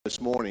this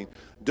morning.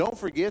 Don't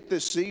forget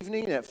this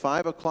evening at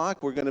 5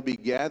 o'clock, we're going to be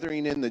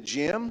gathering in the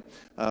gym.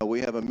 We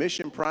have a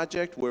mission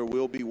project where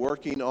we'll be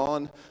working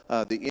on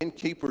the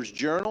Innkeeper's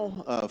Journal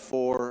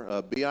for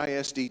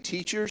BISD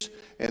teachers.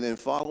 And then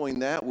following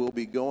that, we'll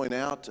be going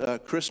out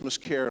Christmas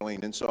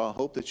caroling. And so I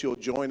hope that you'll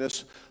join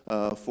us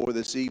for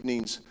this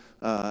evening's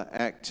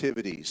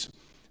activities.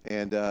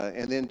 And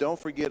then don't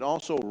forget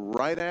also,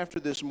 right after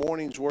this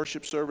morning's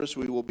worship service,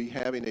 we will be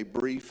having a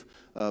brief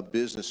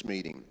business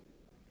meeting.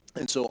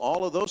 And so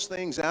all of those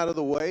things out of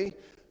the way,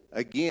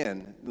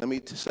 again, let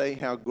me say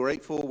how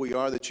grateful we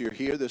are that you're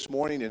here this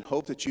morning and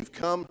hope that you've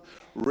come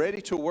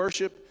ready to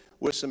worship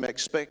with some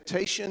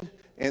expectation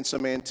and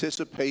some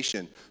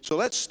anticipation. So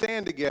let's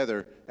stand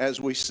together as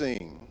we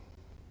sing.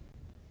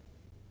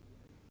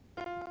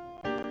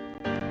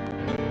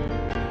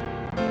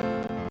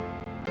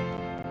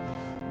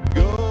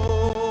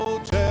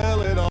 Go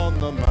tell it on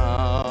the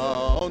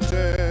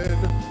mountain,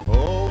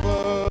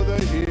 over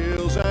the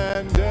hills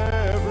and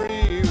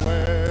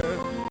everywhere.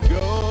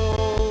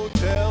 Go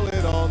tell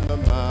it on the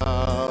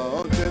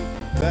mountain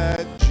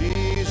that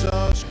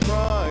Jesus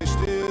Christ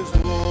is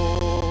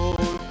Lord.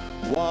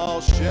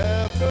 While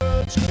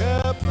shepherds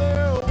kept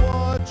their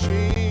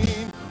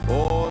watching,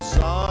 o'er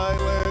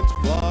silent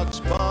flocks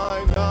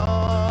by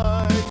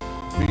night,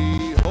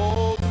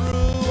 behold,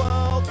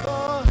 throughout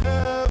the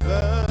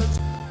heavens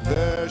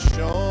there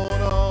shone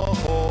a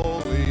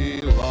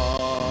holy light.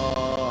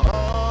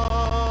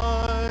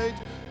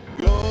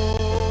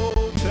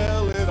 Go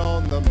tell it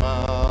on the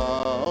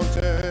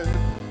mountain,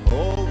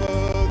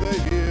 over the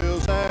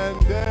hills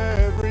and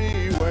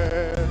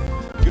everywhere.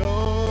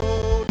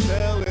 Go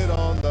tell it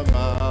on the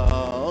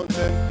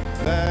mountain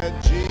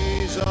that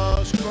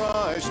Jesus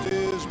Christ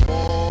is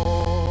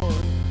born.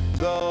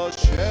 The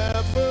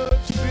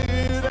shepherds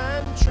feared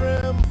and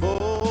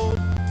trembled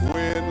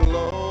when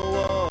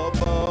low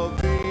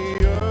above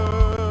the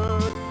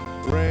earth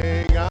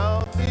rang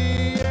out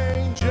the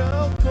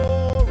angel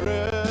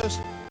chorus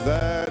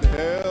that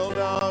held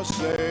our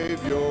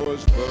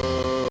Savior's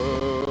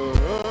birth.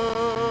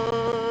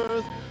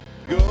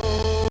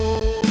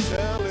 Go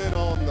tell it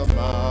on the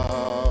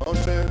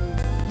mountain,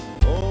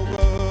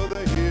 over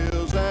the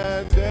hills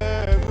and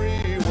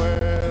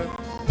everywhere.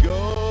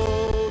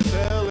 Go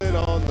tell it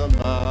on the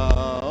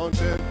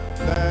mountain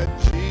that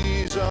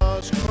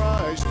Jesus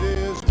Christ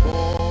is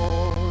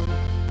born.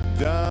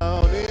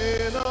 Down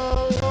in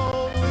a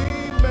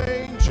lonely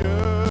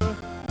manger,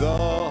 the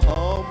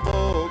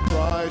humble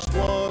Christ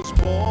was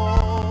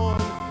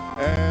born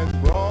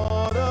and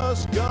brought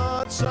us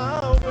God's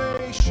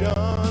salvation,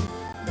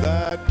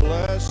 that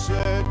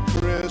blessed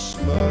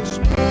Christmas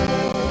morn.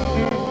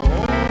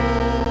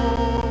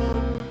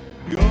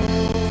 Go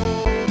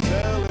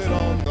tell it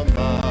on the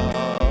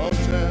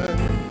mountain.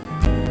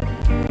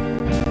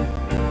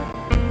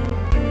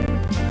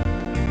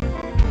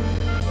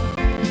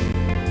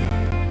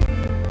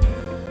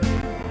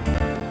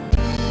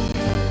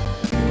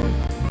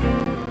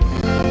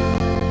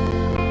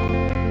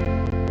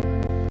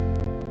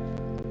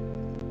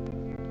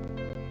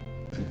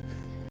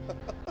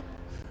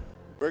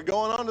 We're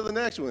going on to the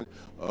next one.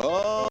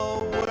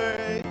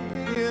 Away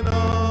in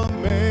a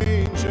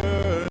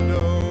manger,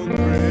 no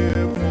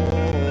crib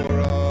for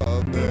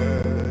a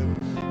bed,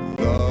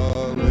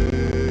 the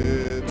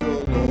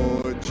little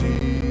Lord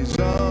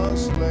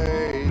Jesus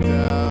laid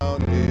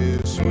down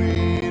his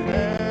sweet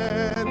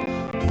head.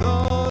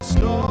 The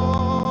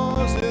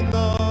stars in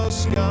the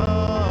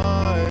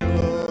sky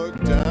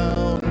looked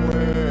down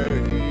where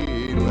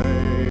he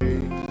lay.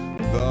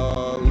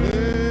 The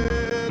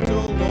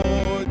little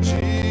Lord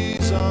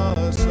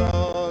Jesus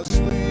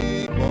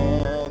asleep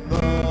on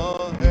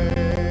the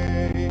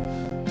hay.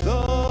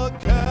 The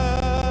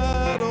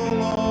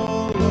cattle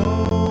all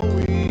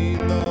lowing,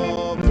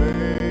 the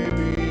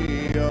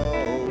baby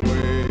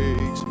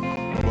awakes.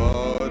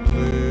 But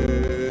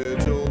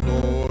little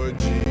Lord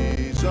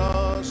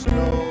Jesus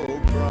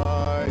no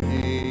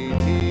crying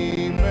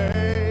he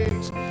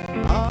makes.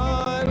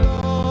 I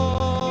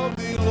love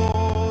thee,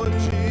 Lord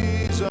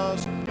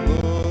Jesus.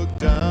 Look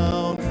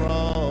down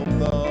from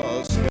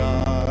the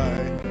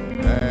sky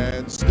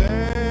and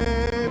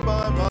stay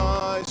by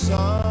my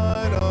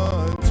side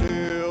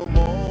until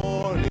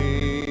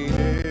morning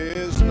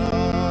is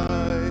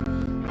nigh.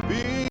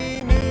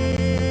 Be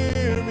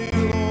near me,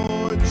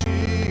 Lord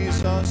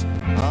Jesus.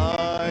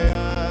 I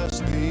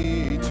ask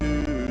thee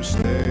to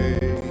stay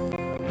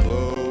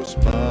close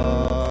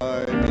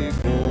by me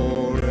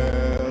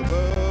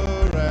forever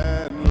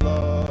and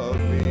love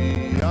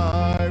me,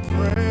 I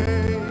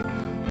pray.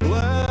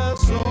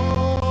 Bless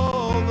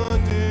all the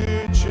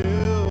dear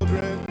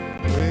children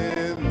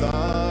with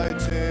thy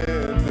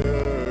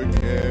tender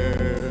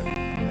care,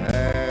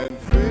 and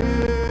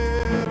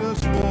fit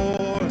us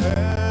for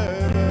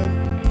heaven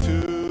to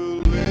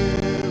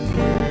live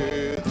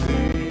with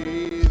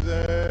thee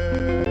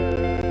there.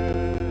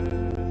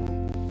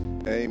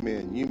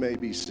 Amen. You may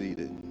be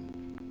seated.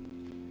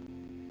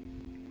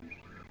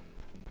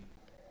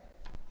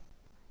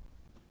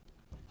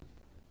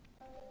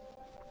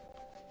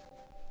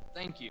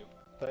 Thank you.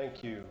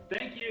 Thank you.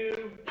 Thank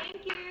you.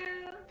 Thank you.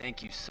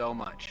 Thank you so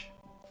much.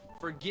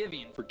 For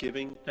giving. For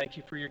giving. Thank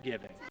you for your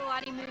giving. The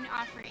Lottie Moon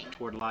offering.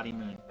 Toward Lottie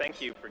Moon.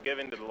 Thank you for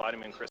giving to the Lottie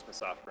Moon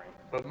Christmas offering.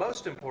 But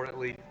most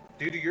importantly,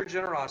 due to your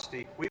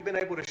generosity, we've been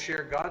able to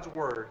share God's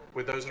word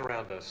with those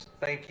around us.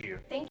 Thank you.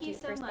 Thank you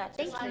so much.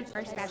 Thank you,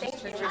 First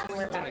Baptist Church of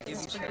River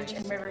Baptist Church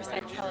in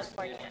Riverside,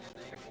 California.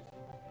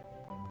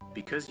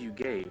 Because you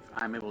gave,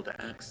 I'm able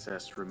to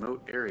access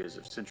remote areas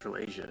of Central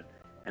Asia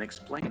and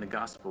explain the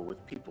gospel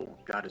with people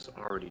God is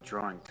already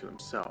drawing to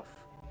himself.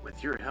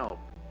 With your help,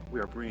 we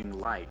are bringing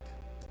light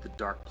to the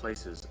dark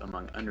places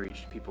among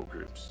unreached people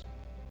groups.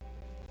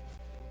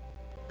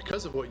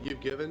 Because of what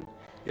you've given,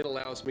 it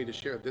allows me to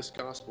share this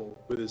gospel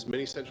with as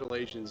many Central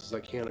Asians as I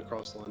can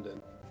across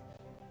London.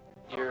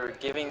 Your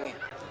giving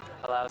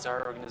allows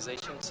our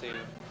organization to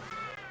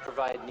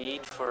provide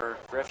need for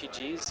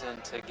refugees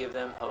and to give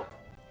them hope.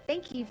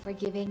 Thank you for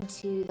giving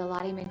to the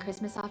Lottie Moon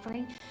Christmas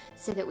offering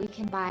so that we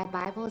can buy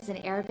Bibles in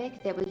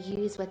Arabic that we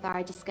use with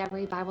our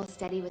Discovery Bible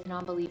study with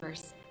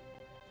non-believers.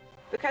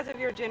 Because of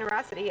your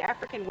generosity,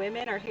 African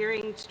women are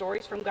hearing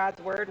stories from God's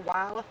Word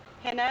while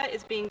henna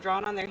is being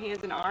drawn on their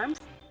hands and arms.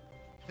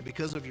 And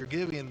because of your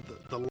giving,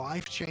 the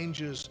life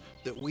changes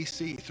that we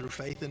see through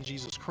faith in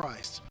Jesus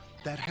Christ,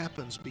 that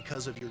happens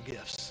because of your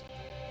gifts.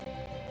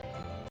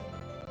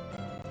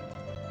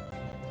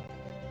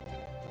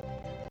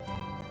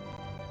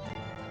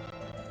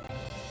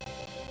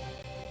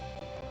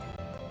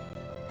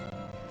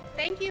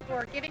 Thank you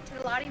for giving to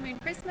the Lottie Moon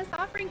Christmas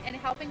offering and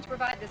helping to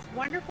provide this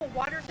wonderful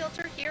water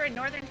filter here in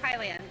northern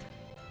Thailand.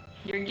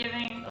 Your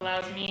giving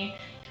allows me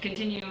to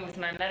continue with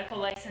my medical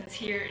license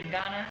here in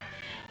Ghana,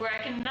 where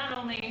I can not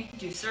only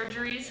do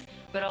surgeries,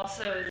 but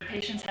also the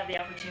patients have the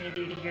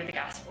opportunity to hear the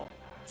gospel.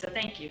 So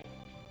thank you.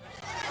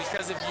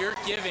 Because of your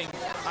giving,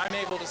 I'm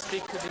able to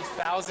speak to these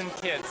 1,000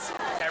 kids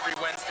every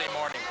Wednesday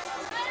morning.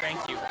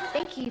 Thank you.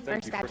 Thank you,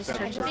 First Baptist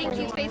Church. Thank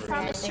you, Faith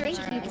Promise Church.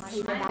 Thank you,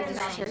 Cleveland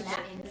Baptist Church.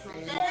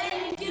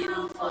 Thank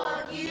you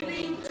for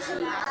giving to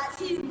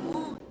Lottie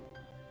Moon.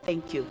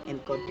 Thank you,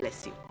 and God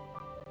bless you.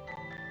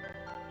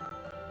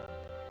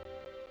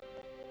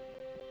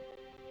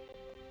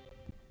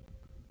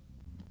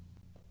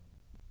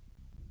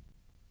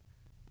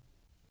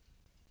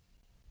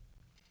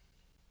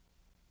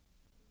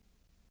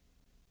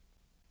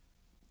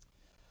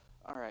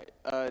 All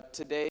right,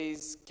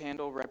 today's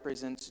candle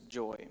represents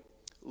joy.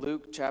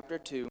 Luke chapter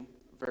 2,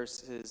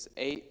 verses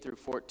 8 through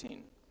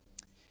 14.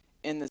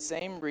 In the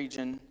same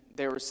region,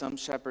 there were some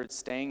shepherds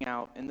staying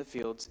out in the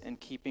fields and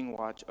keeping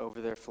watch over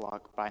their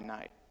flock by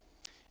night.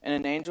 And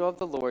an angel of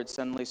the Lord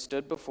suddenly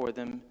stood before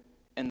them,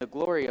 and the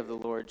glory of the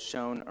Lord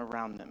shone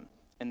around them,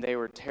 and they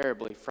were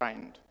terribly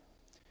frightened.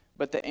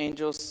 But the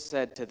angel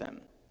said to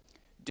them,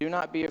 "Do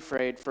not be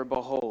afraid, for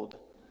behold,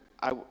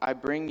 I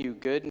bring you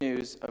good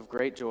news of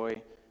great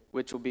joy,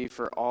 which will be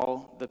for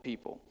all the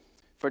people.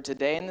 For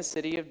today in the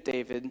city of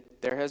David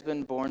there has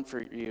been born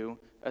for you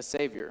a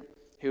Savior,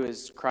 who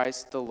is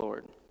Christ the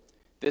Lord.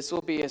 This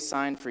will be a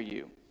sign for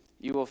you.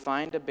 You will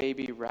find a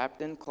baby wrapped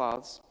in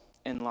cloths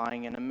and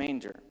lying in a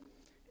manger."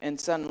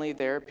 And suddenly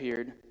there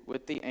appeared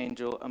with the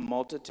angel a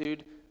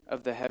multitude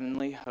of the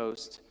heavenly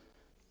host,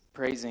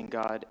 praising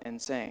God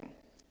and saying,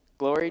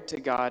 "Glory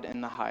to God in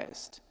the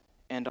highest,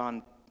 and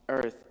on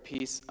earth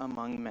peace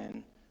among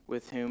men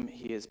with whom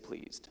he is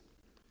pleased."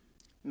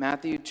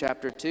 Matthew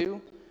chapter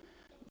 2,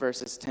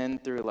 verses 10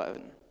 through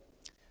 11.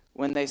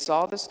 When they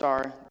saw the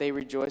star, they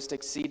rejoiced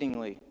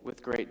exceedingly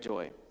with great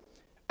joy.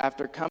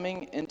 After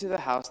coming into the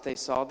house, they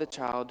saw the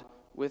child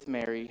with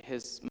Mary,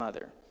 his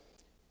mother,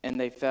 and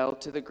they fell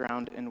to the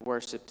ground and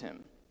worshipped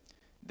him.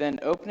 Then,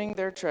 opening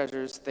their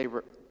treasures, they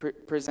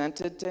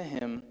presented to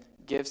him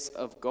gifts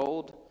of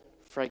gold,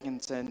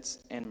 frankincense,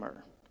 and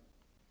myrrh.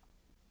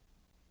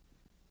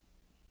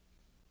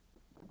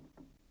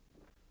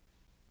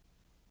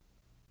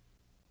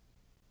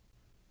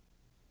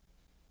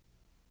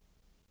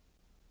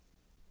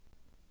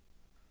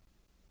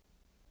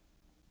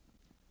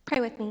 Pray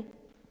with me.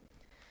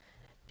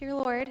 Dear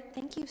Lord,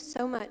 thank you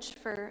so much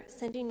for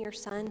sending your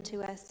son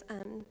to us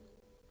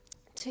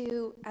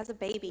as a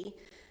baby,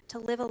 to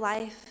live a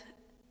life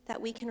that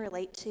we can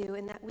relate to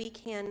and that we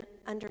can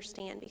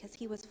understand because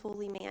he was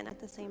fully man at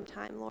the same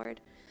time,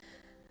 Lord.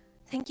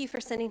 Thank you for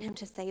sending him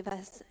to save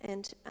us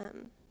and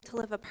to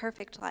live a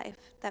perfect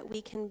life that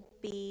we can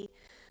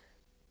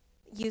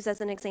use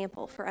as an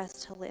example for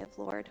us to live,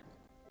 Lord.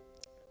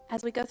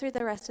 As we go through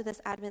the rest of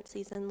this Advent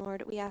season,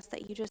 Lord, we ask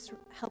that you just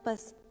help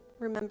us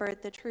remember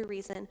the true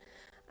reason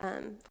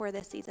for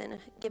this season.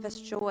 Give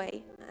us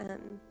joy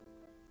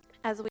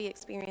as we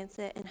experience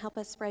it, and help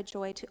us spread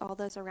joy to all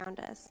those around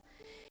us.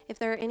 If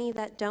there are any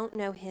that don't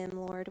know him,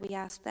 Lord, we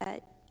ask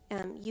that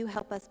you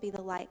help us be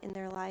the light in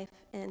their life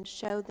and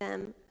show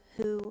them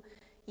who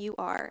you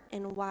are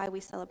and why we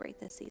celebrate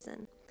this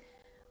season.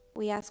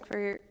 We ask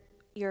for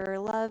your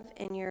love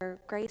and your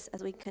grace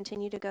as we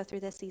continue to go through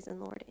this season,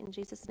 Lord. In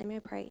Jesus' name I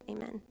pray,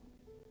 amen.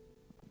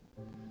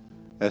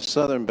 As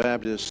Southern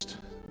Baptist,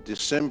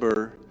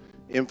 December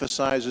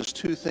emphasizes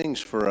two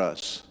things for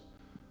us.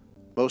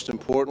 most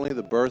importantly,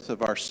 the birth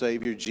of our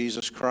Savior,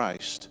 Jesus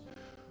Christ,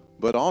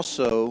 but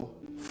also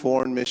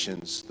foreign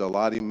missions, the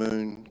Lottie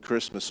Moon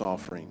Christmas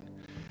offering.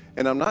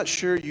 And I'm not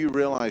sure you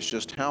realize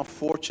just how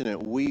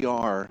fortunate we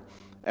are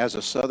as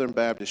a Southern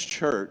Baptist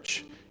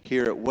church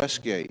here at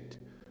Westgate,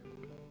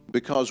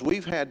 because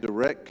we've had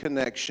direct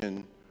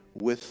connection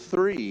with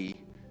 3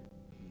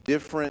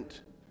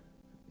 different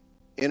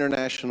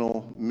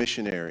international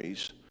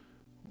missionaries,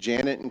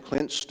 Janet and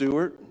Clint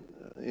Stewart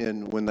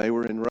when they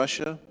were in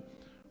Russia,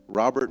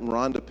 Robert and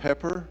Rhonda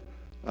Pepper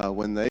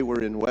when they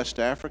were in West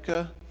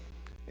Africa,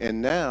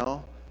 and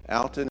now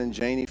Alton and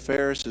Janie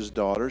Ferris's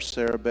daughter,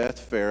 Sarah Beth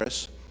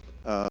Ferris,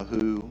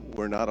 who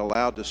we're not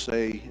allowed to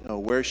say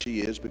where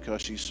she is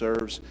because she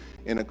serves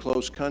in a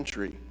close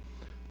country.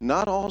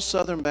 Not all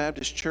Southern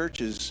Baptist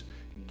churches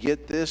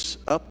get this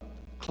up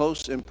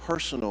close and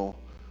personal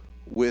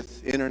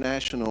with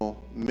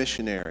international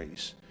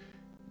missionaries.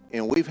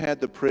 And we've had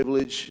the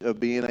privilege of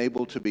being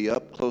able to be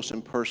up close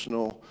and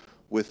personal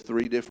with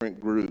 3 different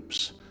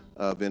groups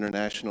of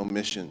international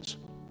missions.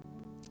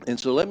 And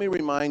so let me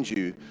remind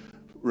you,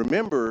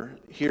 remember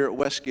here at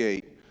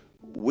Westgate,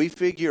 we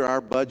figure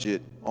our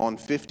budget on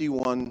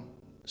 51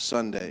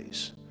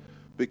 Sundays,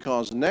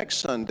 because next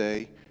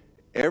Sunday,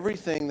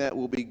 everything that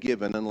will be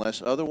given,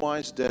 unless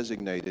otherwise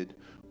designated,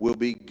 will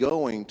be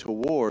going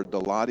toward the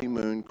Lottie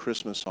Moon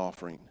Christmas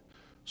offering.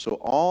 So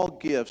all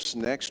gifts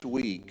next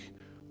week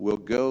will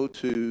go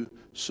to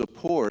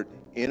support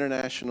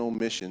international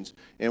missions.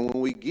 And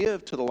when we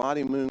give to the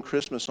Lottie Moon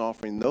Christmas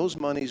offering, those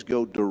monies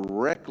go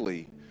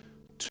directly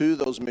to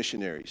those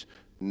missionaries.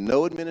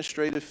 No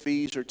administrative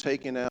fees are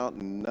taken out.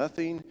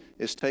 Nothing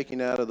is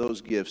taken out of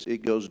those gifts.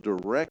 It goes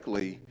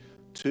directly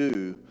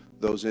to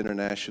those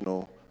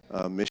international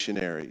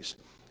missionaries.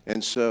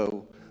 And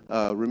so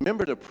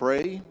remember to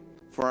pray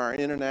for our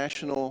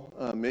international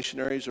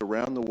missionaries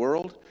around the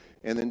world.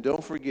 And then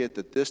don't forget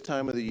that this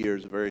time of the year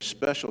is a very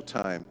special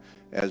time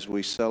as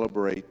we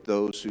celebrate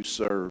those who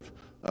serve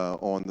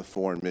on the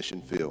foreign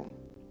mission field.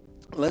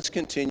 Let's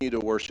continue to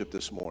worship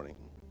this morning.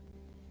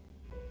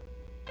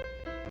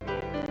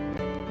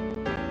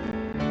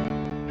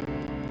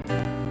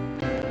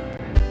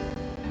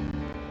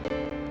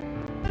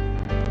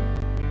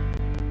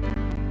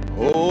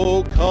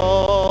 Oh,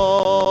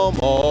 come,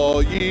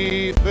 all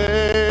ye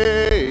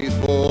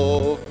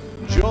faithful,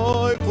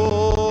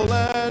 joyful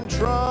and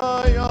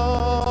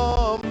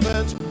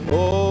triumphant.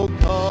 Oh,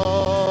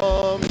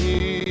 come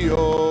ye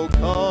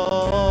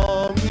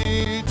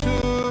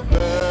to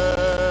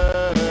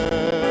Bethlehem.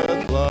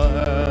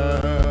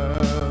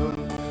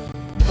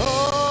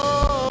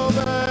 Come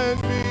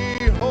and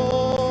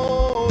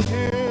behold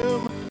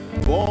him,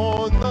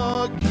 born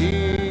the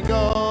King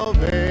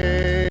of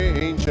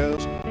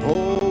angels.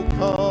 Oh,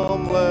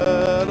 come,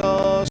 let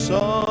us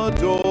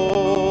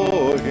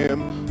adore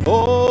him.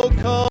 Oh,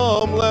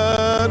 come,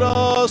 let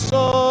us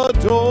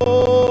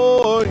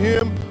adore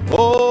him.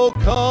 Oh,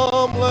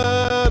 come,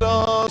 let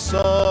us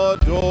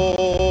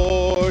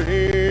adore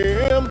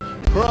him.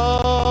 Christ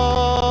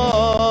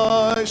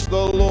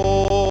the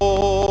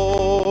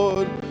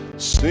Lord.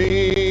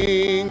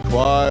 Sing,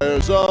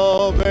 choirs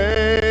of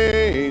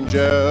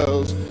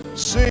angels,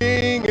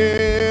 sing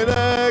in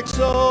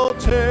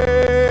exaltation.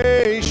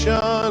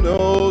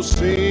 Oh,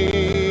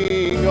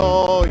 sing,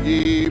 all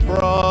ye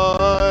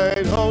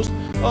bright hosts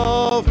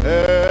of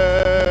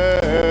heaven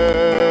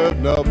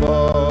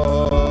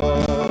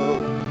above.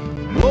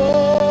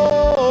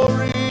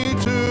 Glory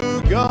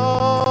to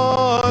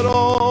God,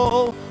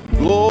 all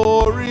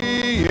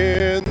glory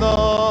in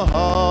the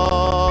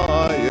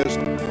highest.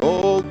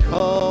 Oh,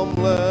 come,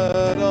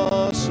 let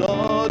us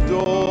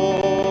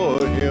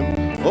adore him.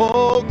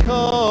 Oh,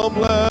 come,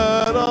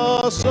 let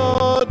us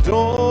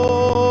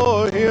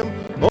adore him.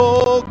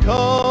 Oh,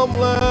 come,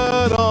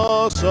 let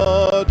us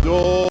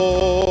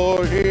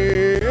adore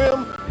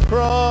him,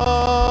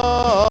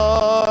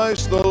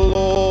 Christ the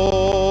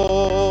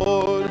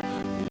Lord.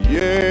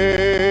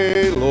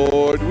 Yea,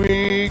 Lord,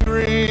 we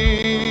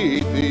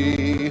greet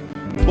thee,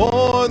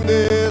 born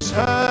this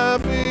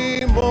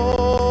happy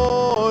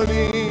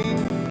morning.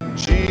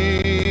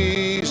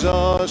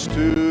 Jesus,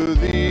 to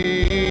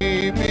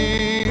thee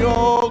be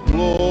all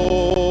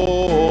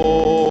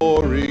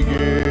glory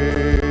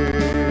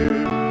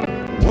given.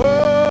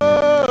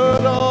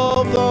 Word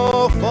of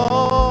the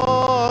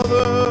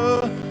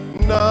Father,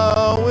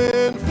 now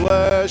in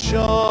flesh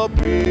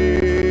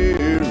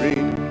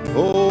appearing.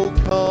 Oh,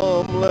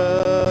 come,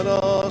 let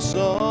us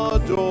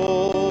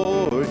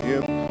adore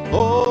him.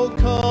 Oh,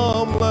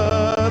 come,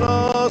 let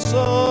us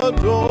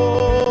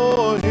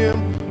adore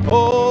him.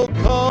 Oh,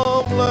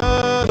 come,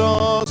 let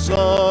us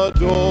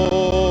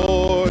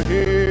adore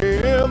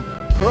him,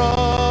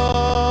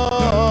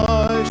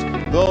 Christ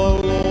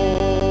the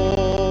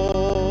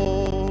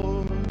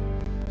Lord.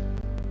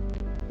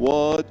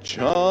 What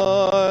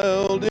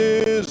child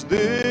is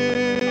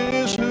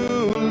this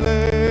who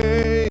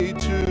lay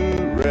to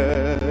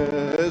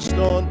rest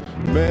on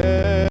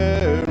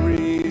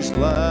Mary's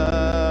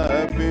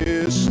lap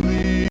is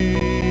sleeping,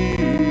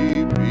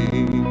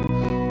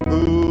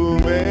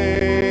 whom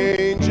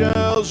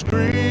angels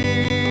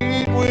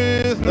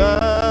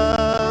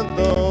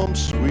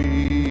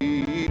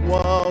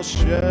while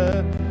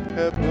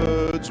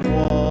shepherds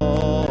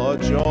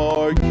watch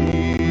are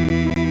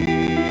keeping.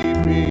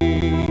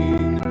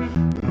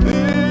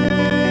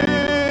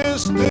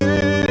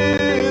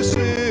 This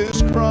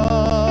is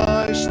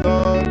Christ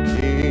the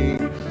King,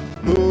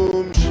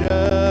 whom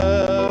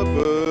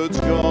shepherds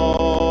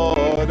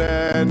guard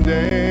and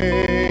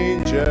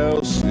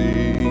angels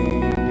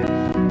sing.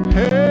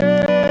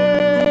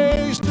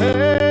 Haste,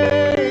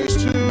 haste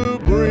to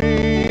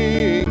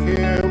bring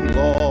him,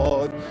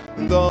 Lord,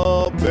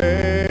 the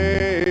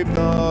babe,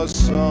 the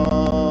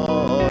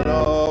Son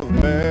of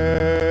Mary.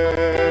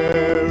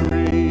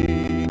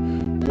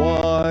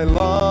 Why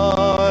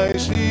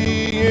lies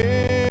he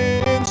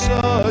in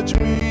such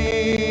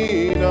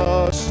mean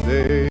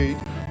estate,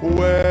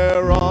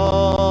 where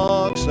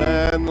ox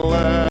and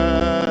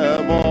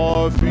lamb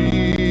are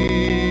feeding?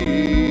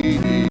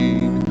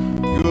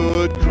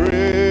 Good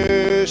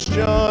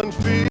Christian,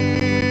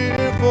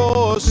 fear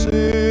for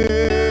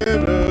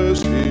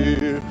sinners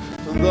here.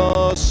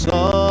 The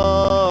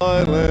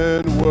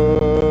silent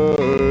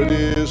word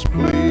is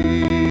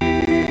pleading.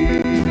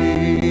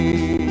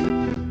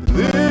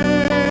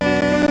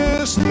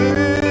 This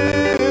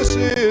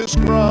is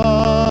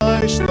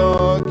Christ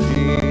the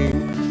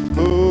King,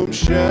 whom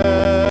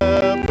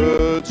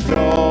shepherds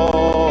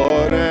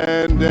guard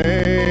and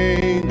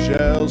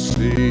angels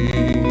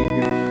sing.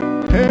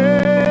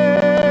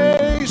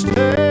 Haste,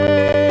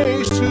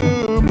 haste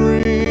to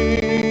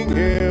bring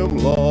him,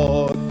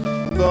 Lord,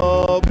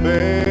 the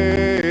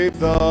babe,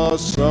 the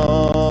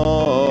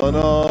Son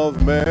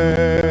of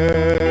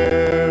Mary.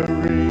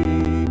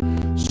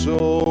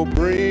 So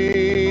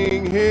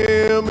bring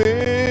him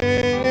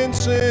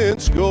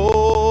incense,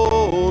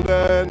 gold,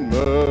 and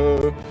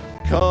myrrh.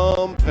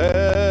 Come,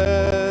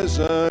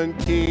 peasant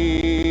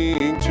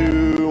king,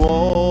 to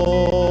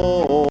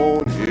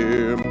own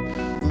him,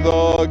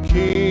 the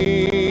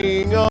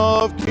King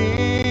of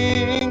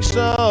kings,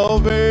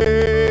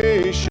 salvation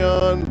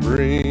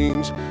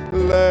brings.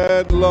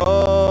 Let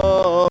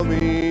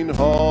loving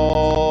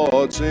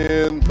hearts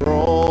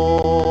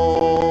enthrone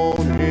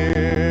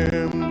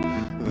him.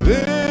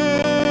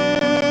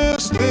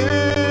 This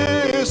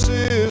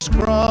is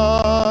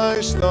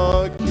Christ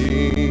the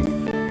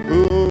King,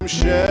 whom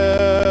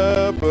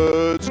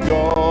shepherds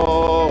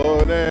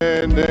guard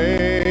and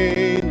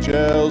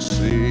angels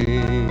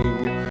sing.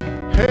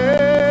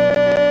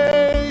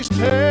 Haste,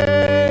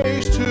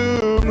 haste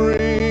to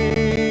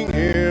bring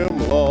him,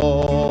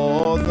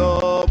 Lord,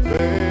 the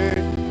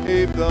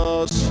babe,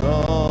 the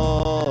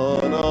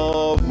Son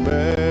of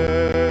Mary.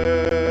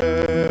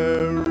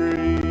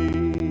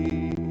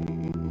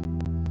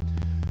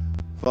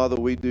 Father,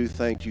 we do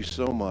thank you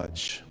so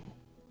much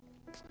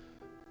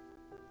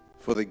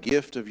for the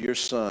gift of your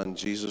Son,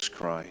 Jesus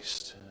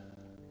Christ.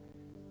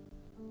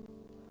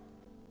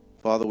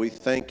 Father, we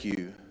thank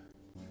you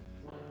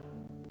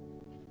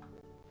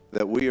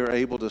that we are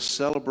able to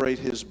celebrate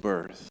his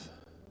birth.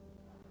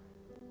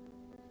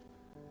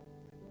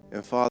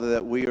 And Father,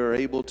 that we are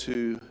able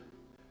to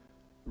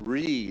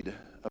read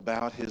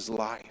about his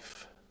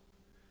life.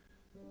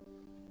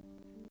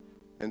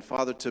 And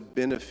Father, to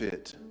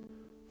benefit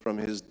from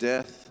his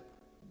death,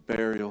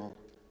 burial,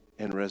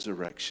 and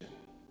resurrection.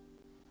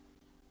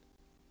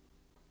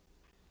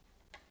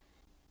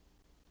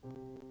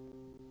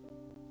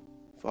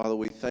 Father,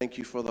 we thank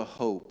you for the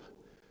hope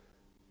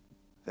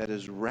that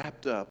is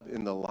wrapped up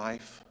in the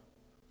life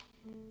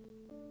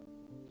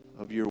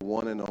of your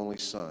one and only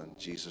Son,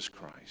 Jesus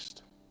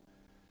Christ.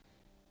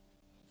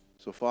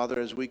 So, Father,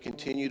 as we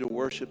continue to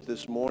worship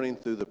this morning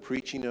through the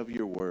preaching of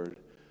your word,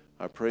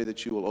 I pray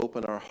that you will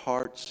open our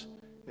hearts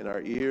and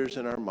our ears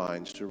and our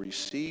minds to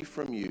receive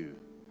from you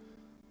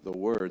the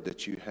word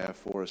that you have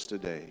for us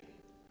today.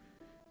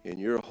 In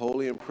your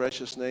holy and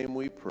precious name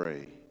we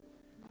pray.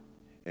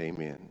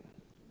 Amen.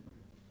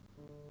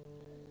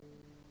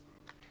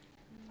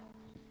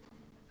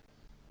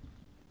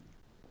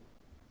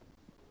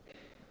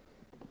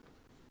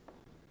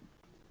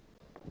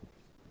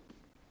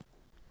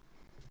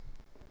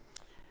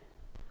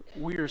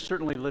 We are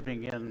certainly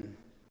living in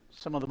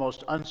some of the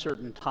most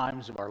uncertain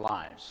times of our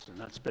lives, and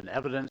that's been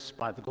evidenced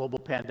by the global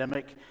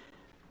pandemic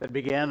that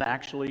began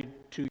actually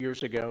 2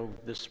 years ago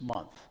this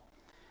month.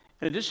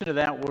 In addition to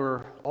that,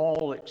 we're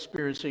all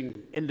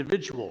experiencing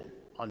individual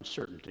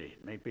uncertainty.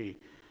 It may be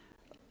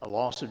a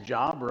loss of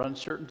job or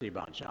uncertainty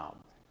about job,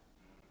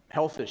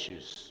 health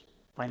issues,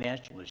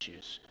 financial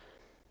issues.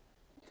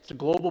 It's a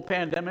global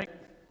pandemic,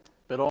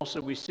 but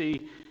also we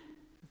see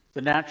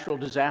the natural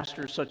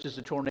disasters such as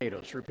the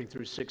tornadoes ripping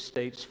through 6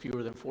 states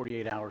fewer than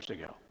 48 hours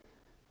ago.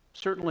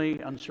 Certainly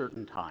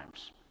uncertain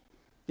times.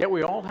 Yet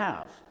we all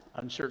have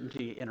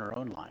uncertainty in our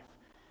own life.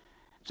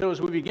 So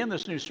as we begin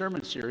this new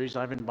sermon series,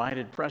 I've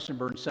invited Preston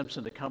Burn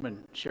Simpson to come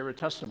and share a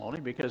testimony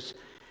because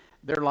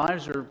their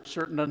lives are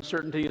certain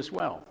uncertainty as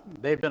well.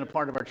 They've been a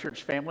part of our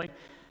church family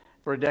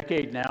for a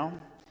decade now,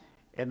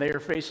 and they are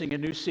facing a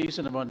new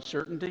season of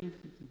uncertainty.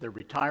 They're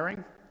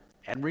retiring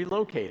and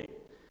relocating.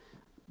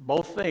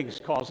 Both things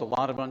cause a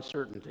lot of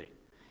uncertainty.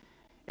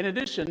 In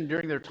addition,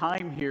 during their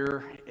time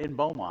here in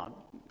Beaumont,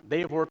 They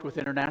have worked with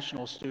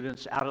international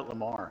students out at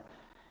Lamar,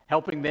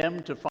 helping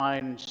them to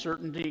find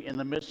certainty in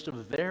the midst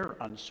of their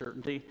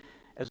uncertainty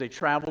as they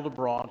traveled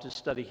abroad to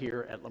study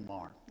here at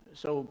Lamar.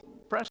 So,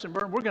 Preston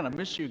Byrne, we're going to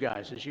miss you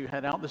guys as you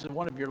head out. This is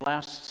one of your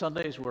last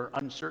Sundays. We're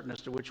uncertain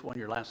as to which one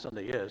your last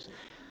Sunday is.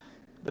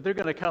 But they're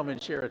going to come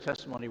and share a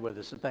testimony with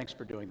us, and thanks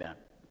for doing that.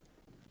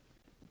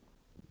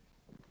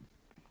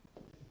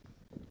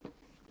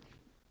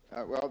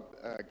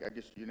 I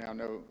guess you now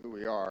know who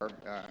we are.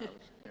 I was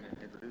going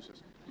to introduce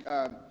us.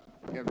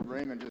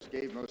 Raymond just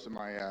gave most of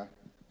my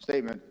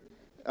statement.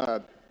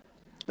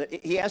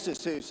 He asked us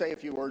to say a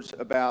few words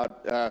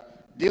about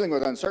dealing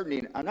with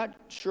uncertainty. I'm not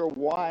sure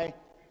why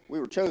we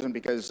were chosen,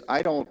 because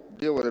I don't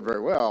deal with it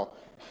very well.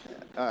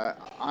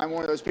 I'm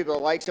one of those people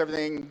that likes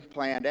everything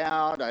planned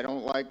out. I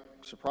don't like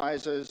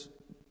surprises.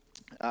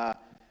 But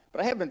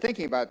I have been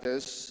thinking about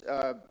this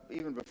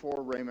even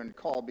before Raymond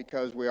called,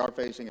 because we are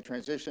facing a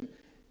transition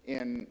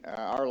in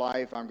our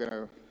life. I'm going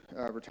to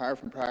retire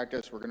from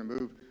practice. We're going to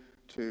move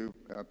to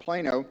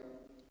Plano.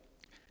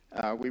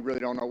 We really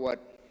don't know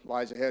what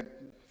lies ahead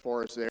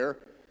for us there,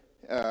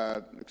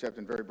 except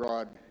in very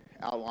broad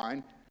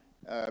outline.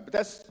 But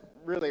that's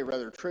really a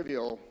rather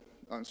trivial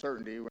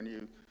uncertainty when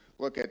you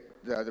look at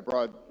the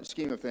broad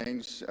scheme of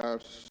things.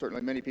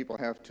 Certainly many people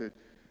have to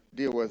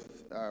deal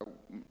with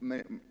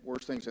many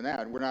worse things than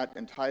that. We're not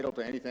entitled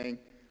to anything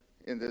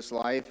in this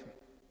life.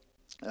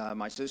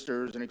 My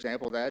sister is an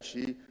example of that.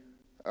 She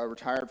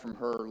retired from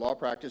her law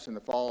practice in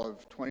the fall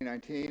of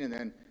 2019, and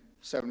then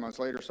 7 months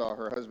later saw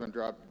her husband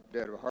drop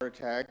dead of a heart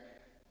attack.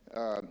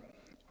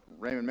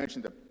 Raymond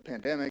mentioned the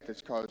pandemic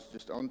that's caused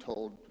just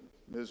untold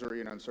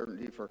misery and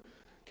uncertainty for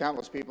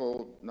countless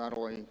people, not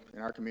only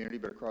in our community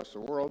but across the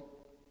world.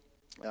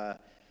 You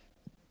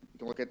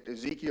can look at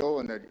Ezekiel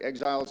and the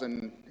exiles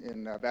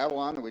in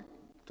Babylon that we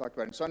talked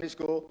about in Sunday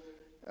school.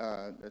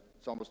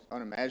 It's almost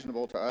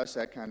unimaginable to us,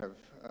 that kind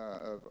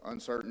of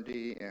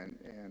uncertainty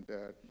and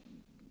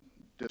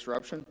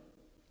disruption.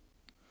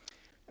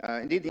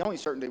 Indeed, the only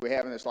certainty we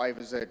have in this life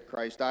is that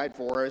Christ died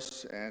for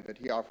us and that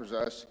he offers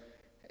us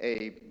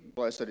a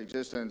blessed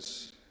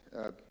existence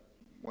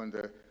when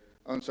the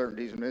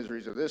uncertainties and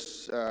miseries of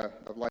this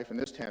of life in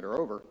this tent are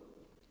over.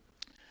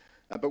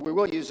 But we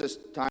will use this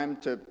time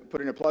to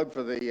put in a plug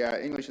for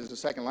the English as a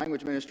Second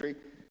Language ministry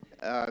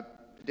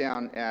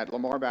down at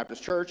Lamar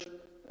Baptist Church.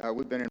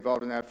 We've been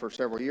involved in that for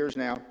several years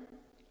now.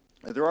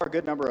 There are a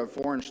good number of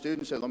foreign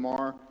students at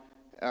Lamar,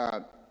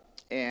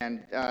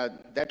 and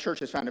that church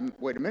has found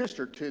a way to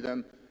minister to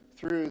them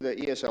through the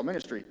ESL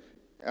ministry.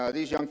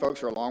 These young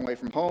folks are a long way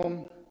from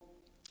home.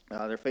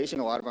 They're facing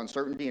a lot of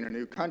uncertainty in a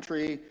new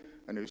country,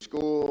 a new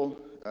school,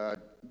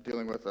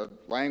 dealing with a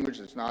language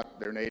that's not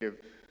their native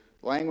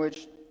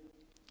language.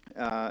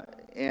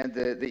 And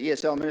the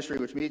ESL ministry,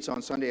 which meets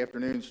on Sunday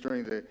afternoons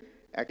during the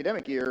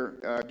academic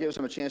year, gives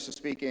them a chance to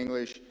speak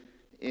English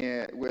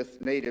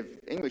with native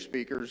English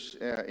speakers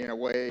in a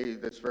way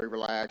that's very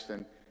relaxed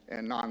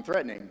and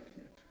non-threatening,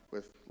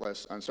 with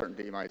less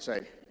uncertainty, you might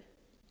say.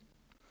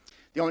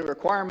 The only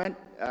requirement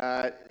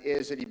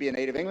is that you be a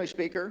native English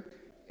speaker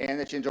and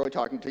that you enjoy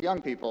talking to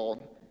young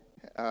people.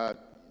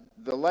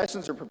 The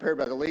lessons are prepared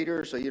by the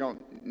leaders, so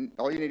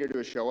all you need to do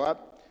is show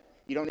up.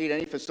 You don't need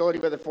any facility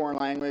with a foreign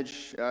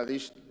language.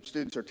 These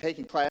students are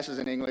taking classes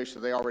in English, so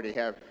they already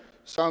have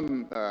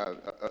some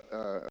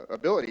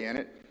ability in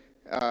it.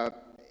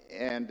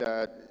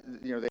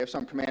 They have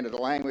some command of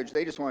the language.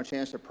 They just want a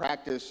chance to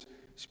practice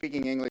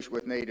speaking English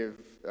with native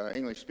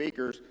English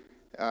speakers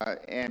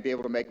and be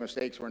able to make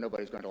mistakes where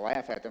nobody's going to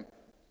laugh at them.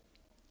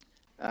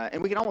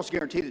 And we can almost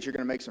guarantee that you're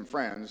going to make some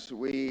friends.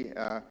 We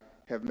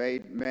have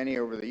made many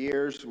over the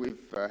years.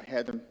 We've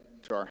had them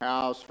to our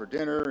house for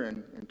dinner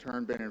and in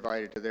turn been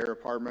invited to their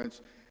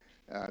apartments.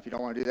 If you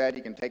don't want to do that,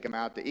 you can take them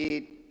out to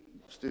eat.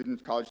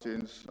 College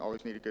students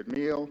always need a good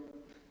meal.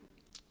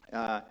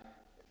 As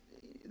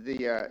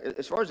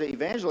far as the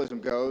evangelism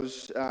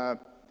goes,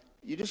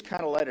 you just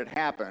kind of let it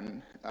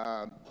happen.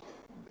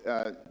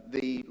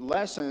 The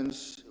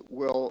lessons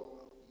will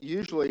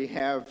usually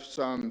have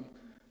some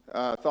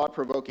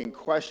thought-provoking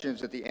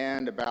questions at the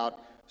end about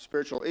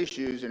spiritual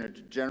issues in a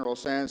general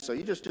sense. So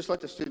you just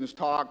let the students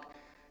talk,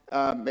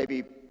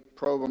 maybe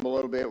probe them a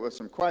little bit with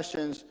some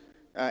questions,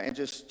 and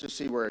just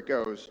see where it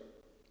goes.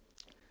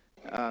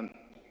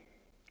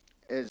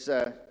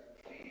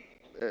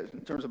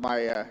 In terms of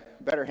my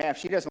better half,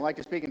 she doesn't like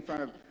to speak in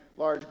front of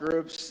large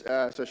groups,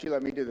 so she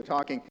let me do the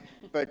talking.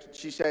 But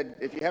she said,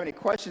 if you have any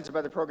questions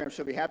about the program,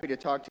 she'll be happy to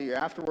talk to you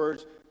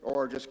afterwards,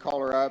 or just call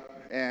her up,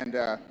 and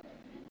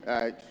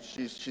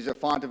she's a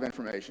font of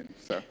information.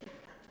 So,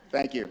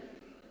 thank you.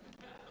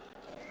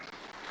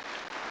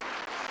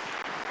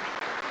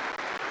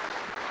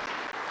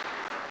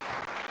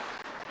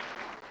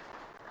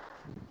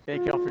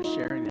 Thank y'all for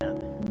sharing that.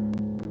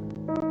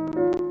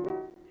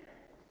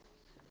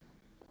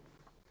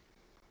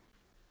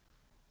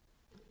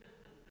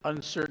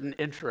 Uncertain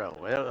intro.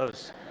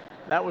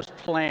 That was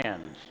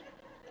planned.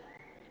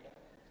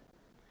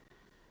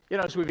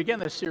 As we begin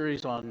this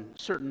series on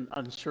certain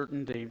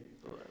uncertainty,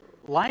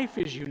 life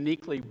is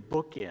uniquely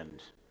bookended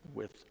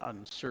with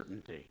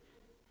uncertainty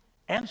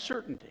and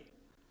certainty.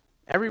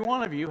 Every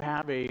one of you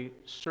have a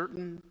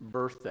certain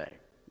birthday,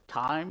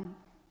 time,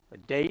 a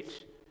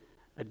date,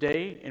 a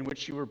day in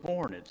which you were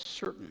born. It's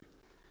certain.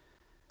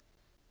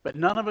 But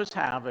none of us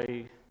have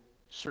a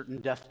certain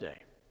death day.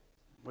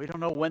 We don't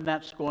know when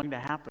that's going to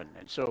happen.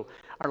 And so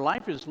our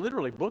life is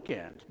literally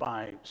bookended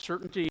by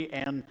certainty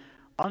and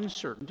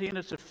uncertainty, and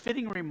it's a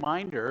fitting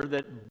reminder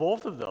that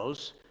both of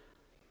those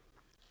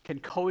can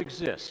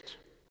coexist,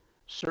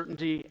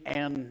 certainty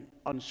and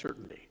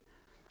uncertainty.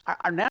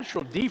 Our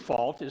natural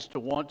default is to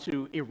want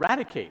to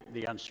eradicate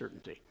the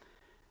uncertainty.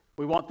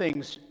 We want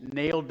things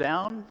nailed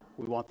down,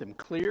 we want them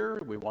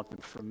clear, we want them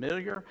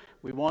familiar,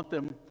 we want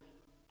them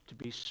to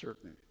be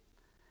certain.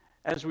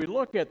 As we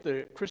look at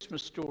the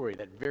Christmas story,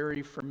 that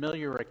very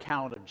familiar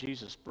account of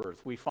Jesus'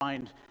 birth, we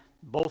find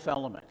both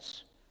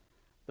elements.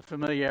 The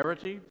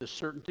familiarity, the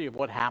certainty of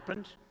what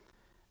happened,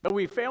 but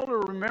we fail to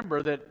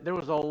remember that there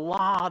was a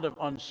lot of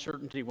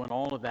uncertainty when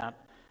all of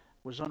that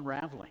was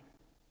unraveling.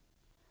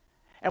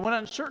 And when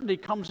uncertainty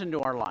comes into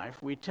our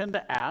life, we tend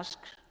to ask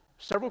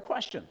several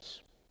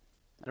questions.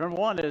 Number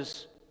one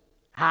is,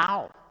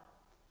 how?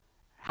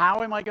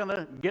 How am I going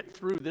to get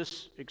through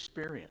this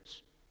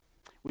experience?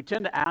 We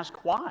tend to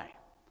ask, why?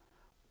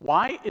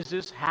 Why is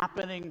this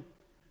happening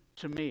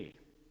to me?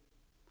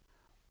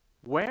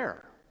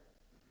 Where?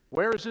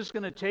 Where is this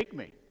going to take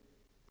me?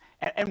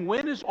 And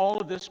when is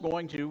all of this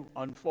going to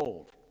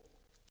unfold?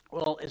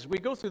 Well, as we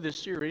go through this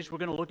series, we're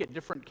going to look at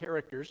different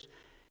characters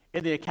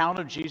in the account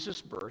of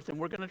Jesus' birth, and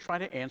we're going to try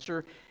to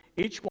answer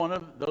each one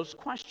of those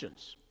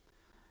questions.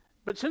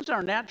 But since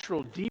our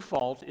natural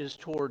default is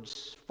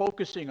towards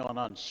focusing on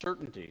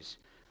uncertainties,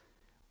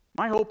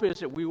 my hope is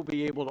that we will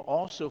be able to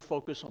also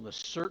focus on the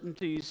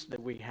certainties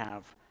that we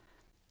have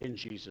in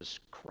Jesus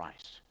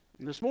Christ.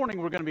 And this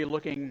morning we're going to be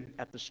looking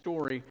at the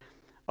story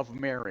of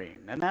Mary,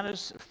 and that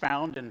is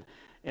found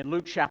in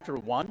Luke chapter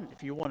 1.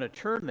 If you want to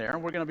turn there,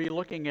 we're going to be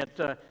looking at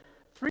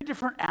three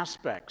different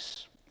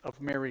aspects of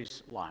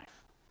Mary's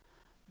life.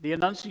 The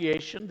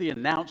Annunciation, the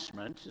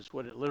announcement, is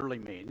what it literally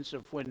means,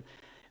 of when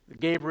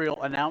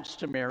Gabriel announced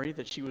to Mary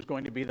that she was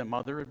going to be the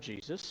mother of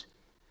Jesus.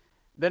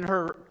 Then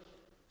her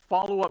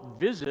follow-up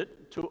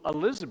visit to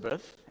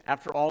Elizabeth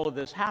after all of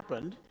this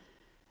happened,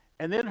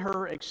 and then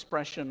her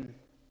expression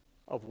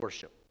of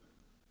worship.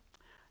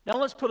 Now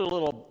let's put a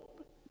little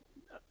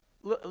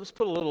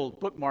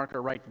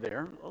bookmarker right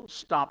there, a little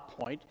stop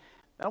point.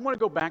 I want to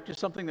go back to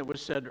something that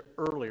was said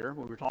earlier.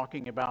 We were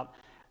talking about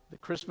the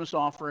Christmas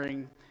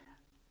offering,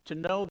 to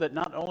know that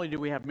not only do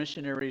we have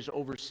missionaries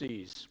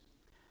overseas,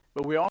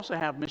 but we also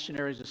have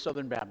missionaries of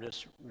Southern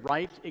Baptists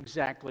right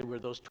exactly where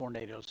those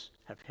tornadoes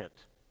have hit.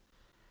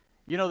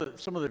 You know that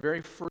some of the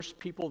very first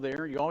people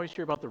there, you always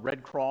hear about the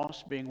Red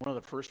Cross being one of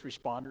the first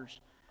responders.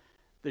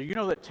 You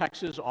know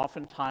that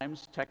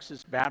oftentimes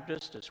Texas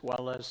Baptist as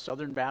well as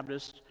Southern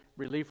Baptist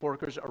relief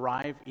workers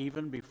arrive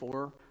even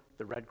before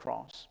the Red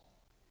Cross.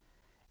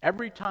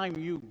 Every time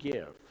you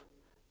give,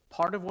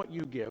 part of what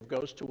you give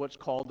goes to what's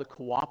called the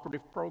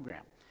cooperative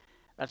program.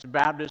 That's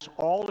Baptists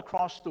all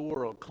across the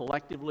world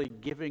collectively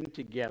giving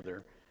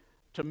together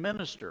to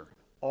minister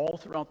all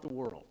throughout the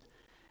world.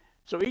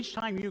 So each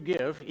time you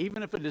give,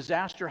 even if a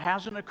disaster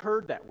hasn't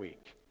occurred that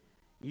week,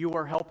 you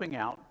are helping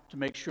out to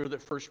make sure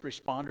that first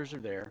responders are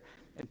there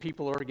and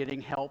people are getting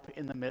help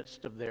in the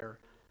midst of their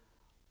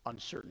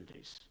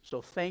uncertainties.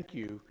 So thank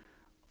you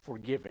for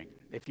giving.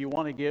 If you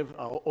want to give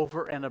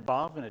over and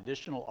above an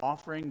additional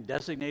offering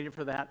designated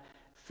for that,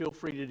 feel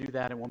free to do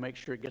that and we'll make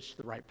sure it gets to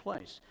the right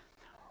place.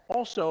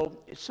 Also,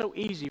 it's so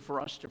easy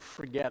for us to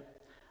forget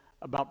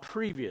about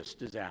previous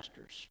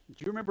disasters. Do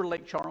you remember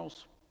Lake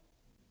Charles?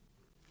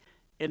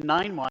 In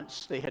 9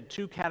 months, they had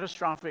 2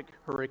 catastrophic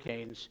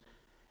hurricanes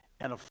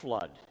and a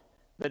flood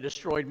that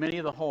destroyed many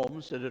of the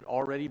homes that had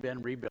already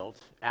been rebuilt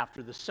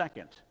after the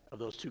second of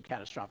those 2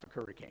 catastrophic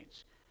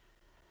hurricanes.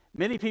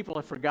 Many people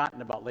have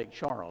forgotten about Lake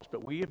Charles,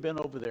 but we have been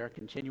over there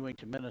continuing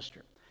to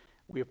minister.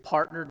 We have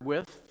partnered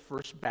with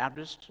First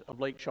Baptist of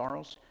Lake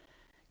Charles.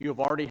 You have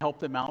already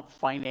helped them out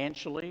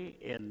financially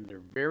in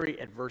their very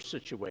adverse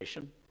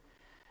situation.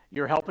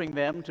 You're helping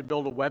them to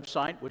build a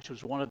website, which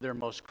was one of their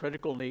most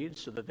critical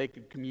needs, so that they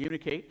could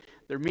communicate.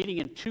 They're meeting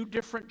in 2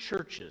 different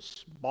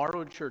churches,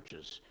 borrowed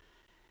churches.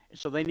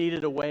 So they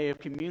needed a way of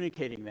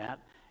communicating that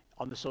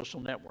on the social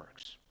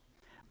networks.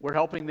 We're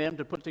helping them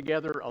to put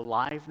together a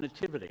live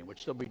nativity,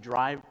 which they'll be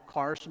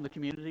cars from the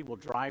community will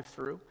drive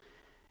through.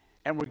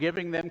 And we're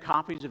giving them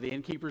copies of the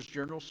Innkeeper's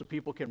Journal so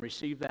people can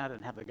receive that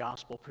and have the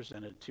gospel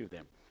presented to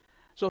them.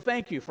 So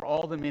thank you for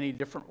all the many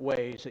different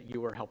ways that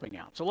you are helping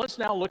out. So let's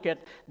now look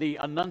at the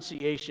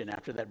Annunciation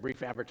after that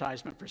brief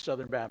advertisement for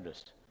Southern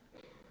Baptist.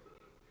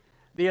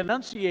 The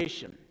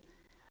Annunciation,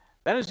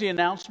 that is the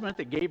announcement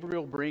that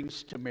Gabriel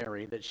brings to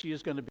Mary that she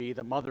is going to be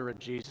the mother of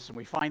Jesus. And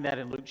we find that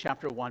in Luke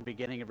chapter 1,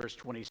 beginning in verse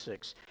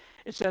 26.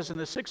 It says, in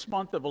the 6th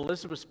month of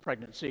Elizabeth's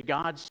pregnancy,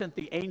 God sent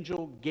the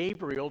angel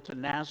Gabriel to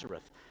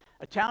Nazareth,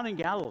 a town in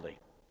Galilee.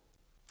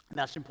 And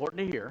that's important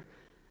to hear.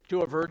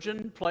 To a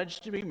virgin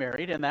pledged to be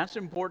married, and that's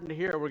important to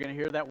hear. We're going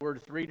to hear that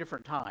word 3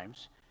 different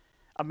times.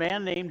 a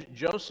man named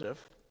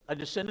Joseph, a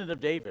descendant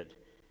of David,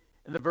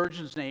 and the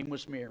virgin's name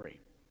was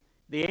Mary.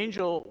 The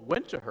angel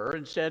went to her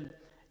and said,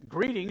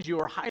 "Greetings, you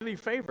are highly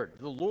favored.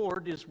 The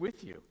Lord is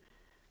with you."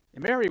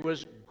 And Mary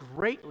was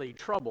greatly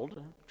troubled,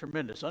 a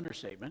tremendous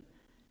understatement,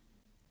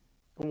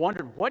 and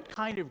wondered what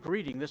kind of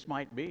greeting this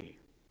might be.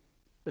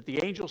 But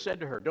the angel said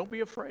to her, "Don't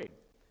be afraid.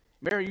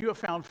 Mary, you have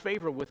found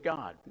favor with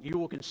God. You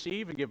will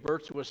conceive and give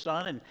birth to a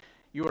son, and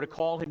you are to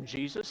call him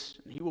Jesus.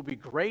 And he will be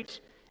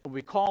great and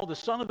will be called the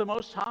Son of the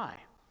Most High.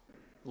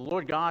 The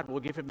Lord God will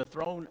give him the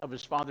throne of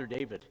his father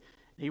David.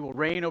 He will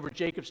reign over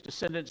Jacob's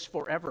descendants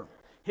forever.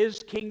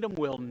 His kingdom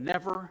will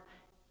never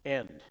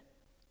end."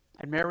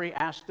 And Mary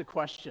asked the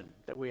question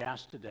that we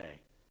ask today: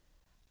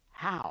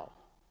 how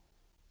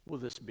will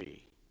this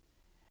be?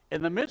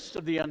 In the midst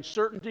of the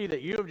uncertainty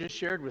that you have just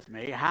shared with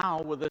me,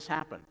 how will this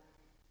happen,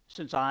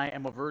 since I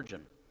am a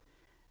virgin?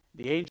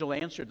 The angel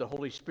answered, "The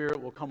Holy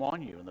Spirit will come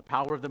on you, and the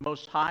power of the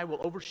Most High will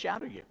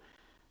overshadow you.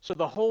 So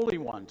the Holy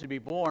One to be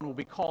born will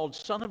be called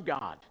Son of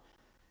God.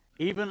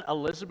 Even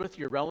Elizabeth,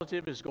 your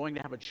relative, is going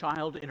to have a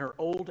child in her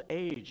old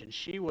age, and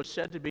she was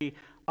said to be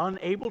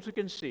unable to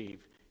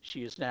conceive.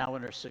 She is now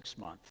in her 6th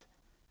month.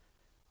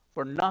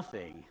 For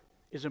nothing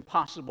is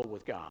impossible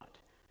with God."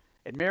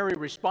 And Mary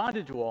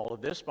responded to all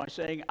of this by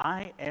saying,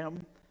 "I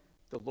am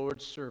the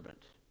Lord's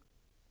servant.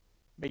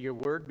 May your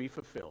word be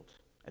fulfilled."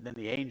 And then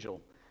the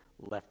angel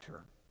left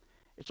her.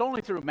 It's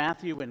only through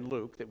Matthew and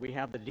Luke that we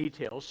have the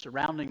details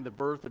surrounding the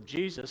birth of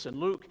Jesus, and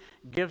Luke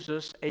gives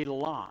us a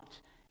lot.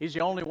 He's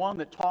the only one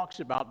that talks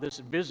about this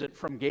visit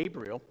from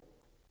Gabriel.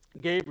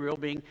 Gabriel,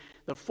 being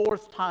the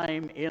 4th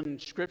time in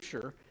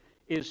Scripture,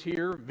 is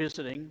here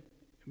visiting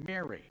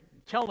Mary,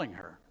 telling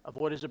her of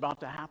what is about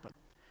to happen.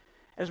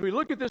 As we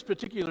look at this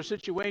particular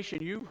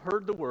situation, you've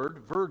heard the word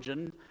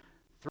virgin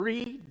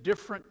 3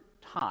 different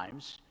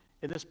times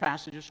in this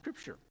passage of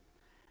Scripture.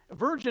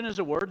 Virgin is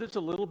a word that's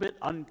a little bit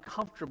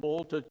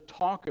uncomfortable to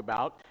talk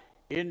about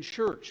in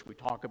church. We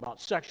talk about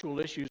sexual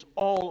issues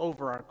all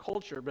over our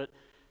culture, but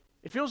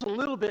it feels a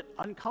little bit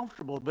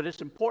uncomfortable, but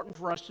it's important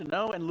for us to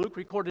know, and Luke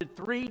recorded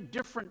 3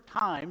 different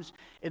times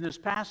in this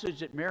passage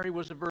that Mary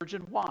was a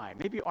virgin. Why?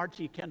 Maybe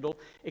R.T. Kendall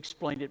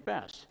explained it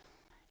best.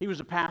 He was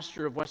a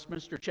pastor of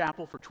Westminster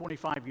Chapel for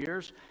 25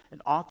 years,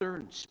 an author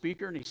and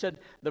speaker, and he said,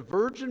 "The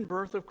virgin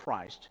birth of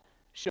Christ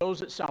shows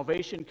that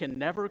salvation can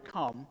never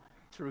come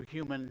through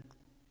human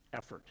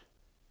effort.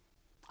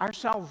 Our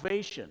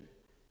salvation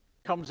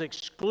comes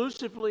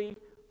exclusively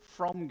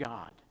from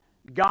God.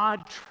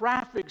 God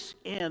traffics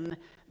in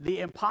the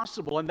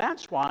impossible, and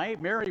that's why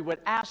Mary would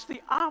ask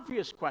the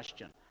obvious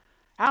question: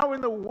 how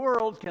in the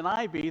world can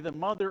I be the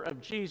mother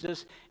of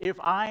Jesus if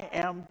I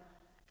am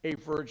a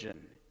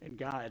virgin? And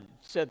God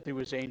said through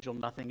his angel,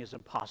 nothing is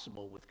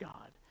impossible with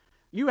God.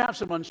 You have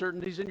some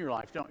uncertainties in your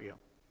life, don't you?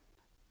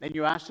 And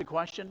you ask the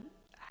question,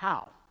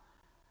 how?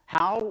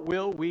 How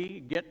will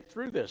we get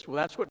through this? Well,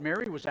 that's what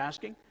Mary was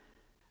asking.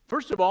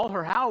 First of all,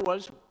 her how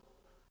was,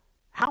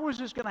 how is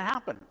this going to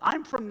happen?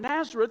 I'm from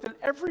Nazareth, and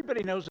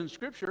everybody knows in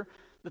Scripture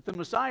that the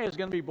Messiah is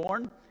going to be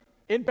born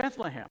in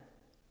Bethlehem.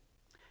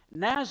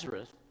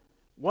 Nazareth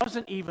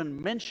wasn't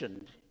even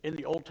mentioned in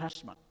the Old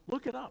Testament.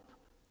 Look it up.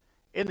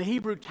 In the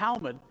Hebrew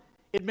Talmud,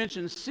 it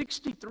mentions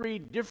 63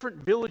 different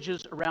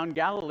villages around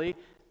Galilee,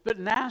 but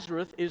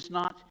Nazareth is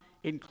not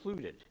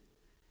included.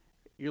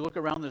 You look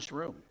around this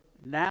room.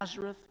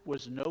 Nazareth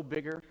was no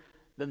bigger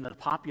than the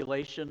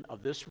population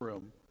of this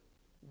room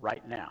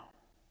right now.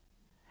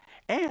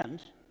 And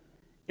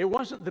it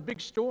wasn't the big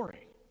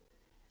story.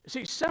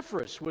 See,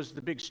 Sepphoris was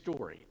the big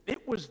story.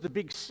 It was the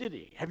big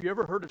city. Have you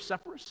ever heard of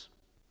Sepphoris?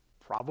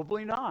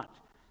 Probably not.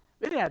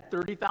 It had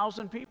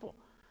 30,000 people.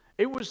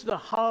 It was the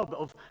hub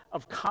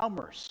of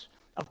commerce,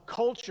 of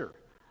culture,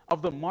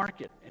 of the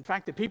market. In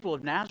fact, the people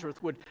of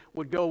Nazareth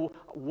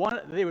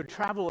would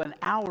travel an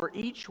hour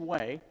each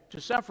way to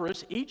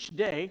Sepphoris each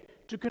day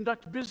to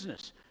conduct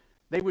business.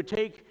 They would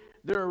take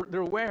their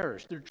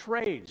wares, their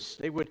trades.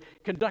 They would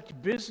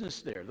conduct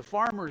business there. The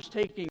farmers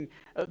taking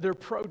their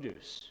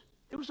produce.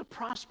 It was a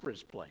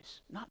prosperous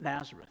place, not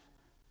Nazareth.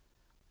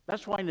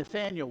 That's why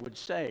Nathanael would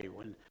say,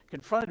 when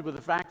confronted with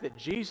the fact that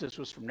Jesus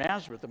was from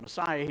Nazareth, the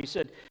Messiah, he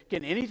said,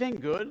 "Can anything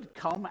good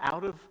come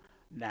out of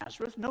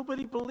Nazareth?"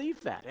 Nobody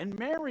believed that, and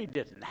Mary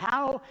didn't.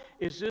 How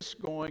is this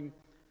going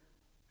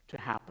to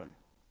happen?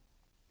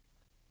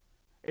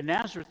 In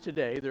Nazareth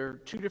today, there are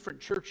 2 different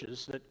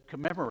churches that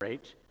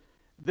commemorate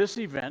this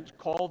event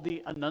called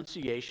the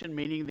Annunciation,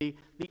 meaning the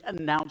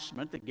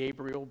announcement that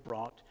Gabriel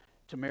brought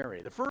to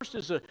Mary. The first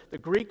is the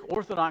Greek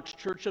Orthodox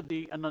Church of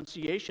the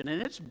Annunciation,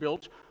 and it's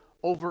built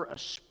over a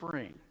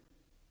spring.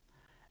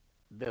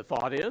 The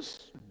thought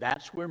is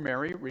that's where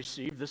Mary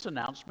received this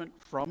announcement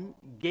from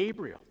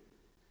Gabriel.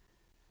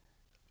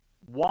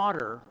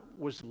 Water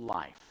was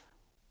life.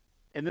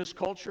 In this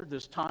culture,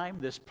 this time,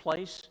 this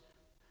place,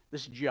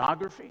 this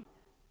geography,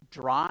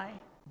 dry,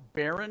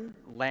 barren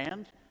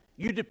land,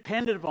 you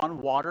depended upon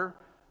water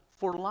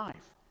for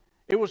life.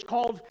 It was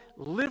called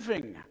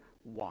living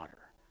water.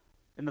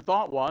 And the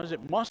thought was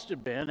it must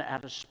have been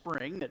at a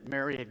spring that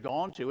Mary had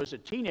gone to as a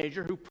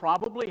teenager who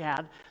probably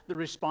had the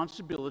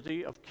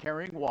responsibility of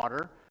carrying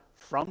water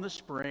from the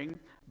spring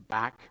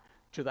back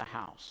to the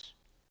house.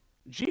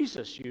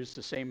 Jesus used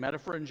the same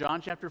metaphor in John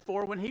chapter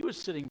 4 when he was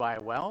sitting by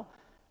a well,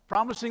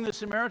 promising the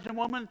Samaritan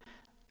woman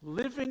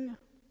living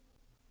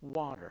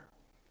water.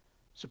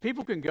 So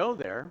people can go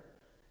there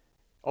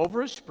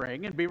over a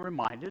spring and be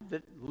reminded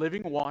that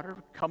living water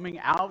coming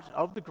out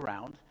of the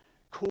ground,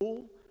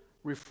 cool,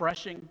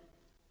 refreshing,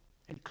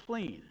 and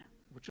clean,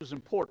 which was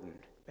important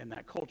in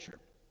that culture.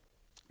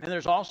 And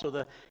there's also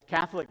the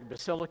Catholic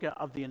Basilica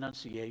of the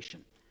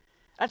Annunciation.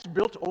 That's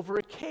built over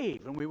a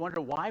cave, and we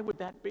wonder why would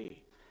that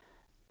be?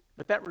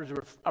 But that was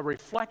a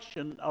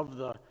reflection of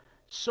the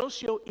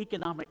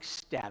socioeconomic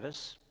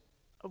status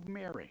of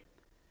Mary.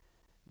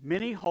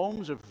 Many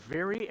homes of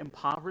very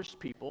impoverished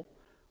people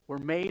were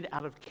made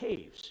out of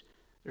caves.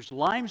 There's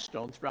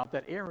limestone throughout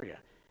that area,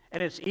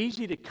 and it's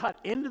easy to cut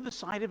into the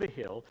side of a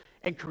hill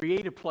and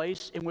create a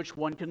place in which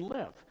one can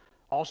live,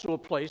 also a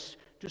place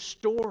to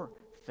store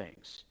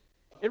things.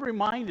 It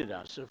reminded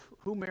us of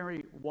who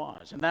Mary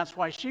was, and that's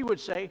why she would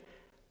say,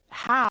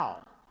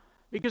 how?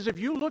 Because if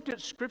you looked at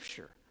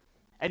Scripture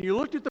and you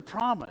looked at the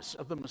promise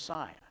of the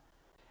Messiah,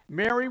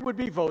 Mary would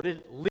be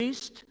voted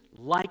least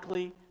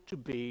likely to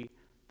be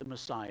the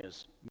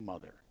Messiah's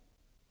mother.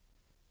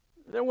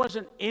 There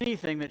wasn't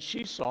anything that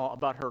she saw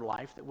about her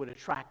life that would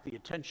attract the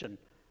attention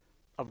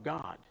of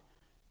God.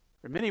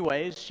 In many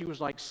ways, she was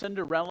like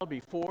Cinderella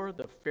before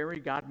the fairy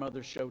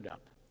godmother showed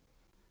up.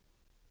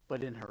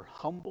 But in her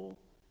humble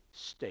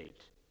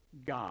state,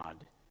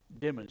 God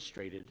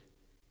demonstrated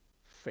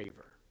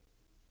favor.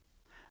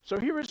 So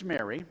here is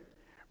Mary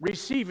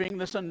receiving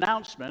this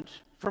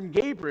announcement from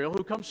Gabriel,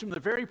 who comes from the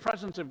very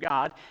presence of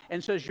God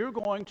and says, you're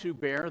going to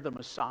bear the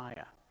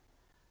Messiah.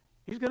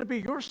 He's going to be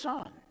your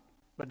son,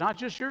 but not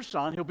just your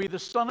son, he'll be the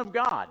Son of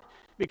God,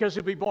 because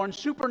he'll be born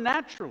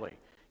supernaturally.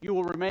 You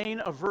will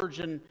remain a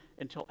virgin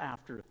until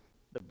after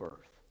the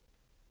birth.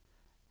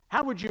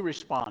 How would you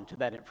respond to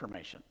that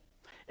information?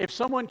 If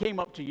someone came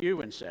up to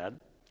you and said,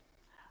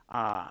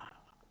 I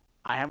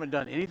haven't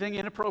done anything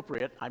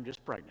inappropriate, I'm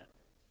just pregnant.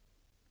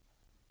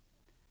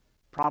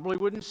 Probably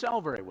wouldn't sell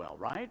very well,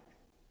 right?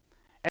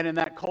 And in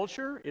that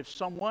culture, if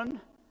someone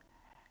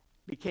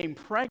became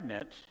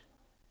pregnant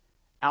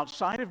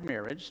outside of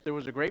marriage, there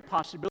was a great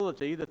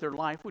possibility that their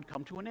life would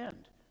come to an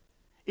end,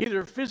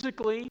 either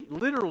physically,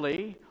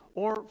 literally,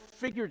 or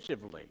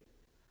figuratively.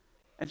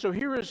 And so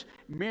here is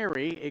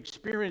Mary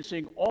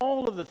experiencing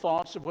all of the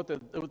thoughts of what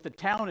the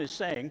town is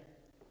saying,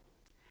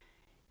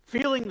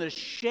 feeling the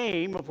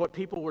shame of what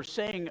people were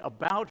saying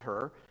about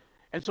her,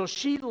 and so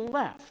she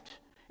left.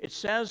 It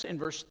says in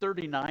verse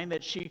 39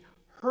 that she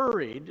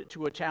hurried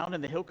to a town in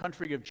the hill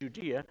country of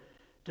Judea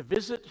to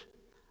visit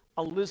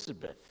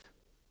Elizabeth.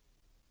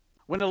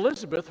 When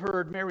Elizabeth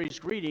heard Mary's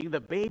greeting,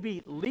 the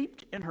baby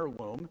leaped in her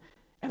womb,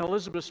 and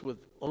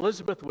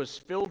Elizabeth was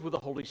filled with the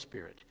Holy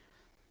Spirit.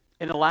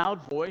 In a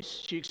loud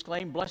voice, she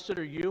exclaimed, "Blessed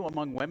are you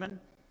among women.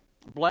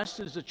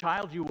 Blessed is the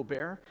child you will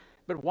bear.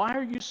 But why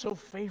are you so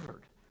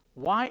favored?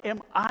 Why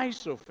am I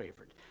so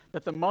favored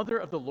that the mother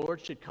of the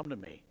Lord should come to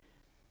me?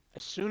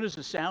 As soon as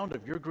the sound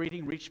of your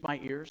greeting reached my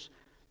ears,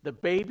 the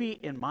baby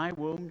in my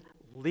womb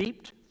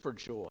leaped for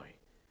joy.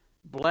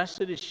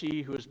 Blessed is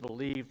she who has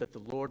believed that the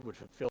Lord would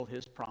fulfill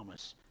his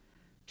promise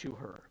to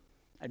her."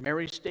 And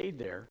Mary stayed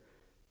there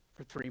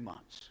for 3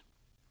 months.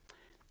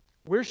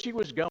 Where she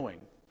was going,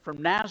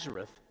 from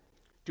Nazareth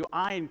to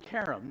Ain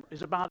Karim,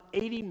 is about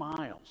 80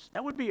 miles.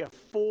 That would be a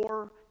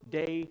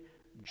 4-day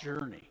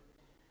journey.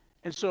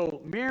 And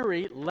so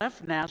Mary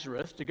left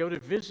Nazareth to go to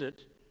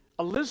visit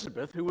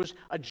Elizabeth, who was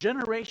a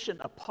generation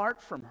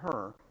apart from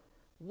her.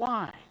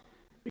 Why?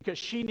 Because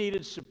she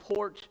needed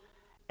support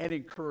and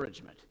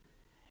encouragement.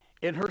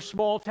 In her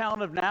small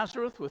town of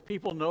Nazareth, with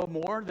people no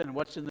more than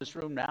what's in this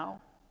room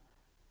now,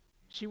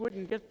 she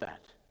wouldn't get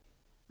that.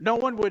 No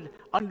one would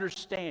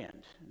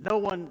understand. No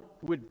one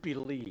would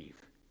believe.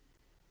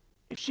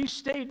 If she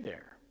stayed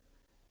there,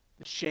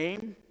 the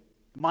shame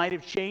might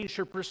have changed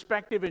her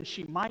perspective, and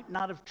she might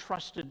not have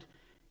trusted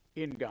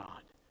in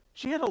God.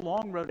 She had a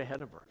long road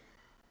ahead of her.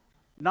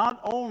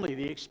 Not only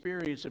the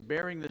experience of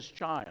bearing this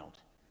child,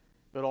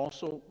 but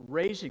also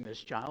raising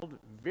this child,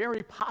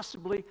 very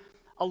possibly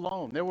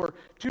alone. There were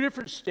 2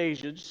 different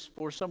stages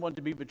for someone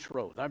to be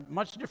betrothed,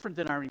 much different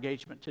than our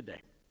engagement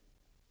today.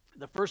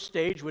 The first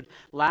stage would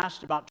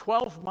last about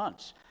 12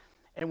 months,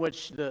 in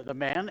which the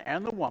man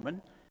and the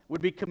woman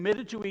would be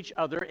committed to each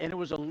other, and it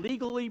was a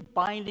legally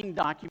binding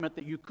document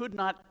that you could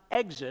not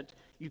exit,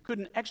 you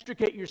couldn't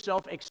extricate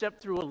yourself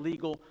except through a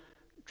legal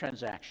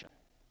transaction.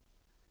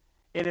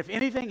 And if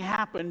anything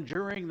happened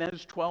during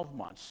those 12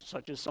 months,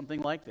 such as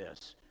something like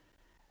this,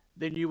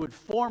 then you would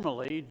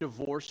formally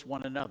divorce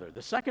one another.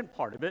 The second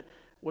part of it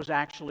was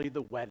actually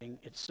the wedding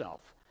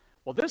itself.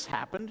 Well, this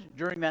happened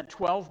during that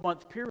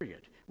 12-month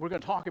period. We're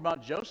going to talk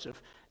about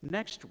Joseph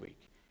next week.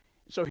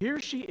 So here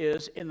she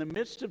is in the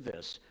midst of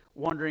this,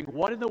 wondering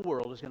what in the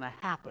world is going to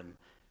happen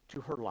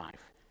to her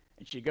life.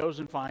 And she goes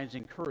and finds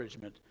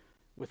encouragement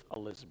with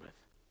Elizabeth.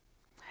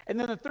 And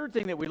then the third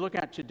thing that we look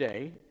at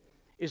today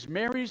is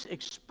Mary's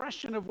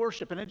expression of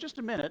worship. And in just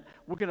a minute,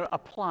 we're going to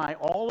apply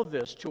all of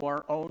this to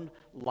our own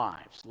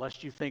lives,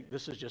 lest you think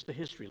this is just a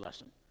history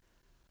lesson.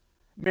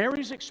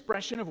 Mary's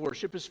expression of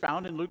worship is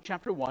found in Luke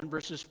chapter 1,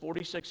 verses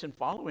 46 and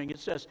following. It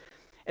says,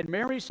 "And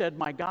Mary said,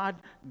 'My God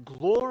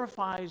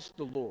glorifies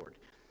the Lord.'"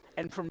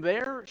 And from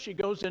there, she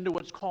goes into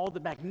what's called the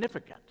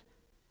Magnificat.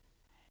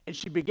 And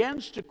she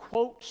begins to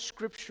quote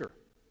scripture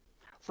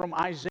from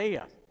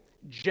Isaiah,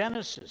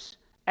 Genesis,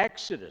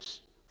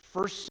 Exodus,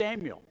 1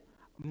 Samuel,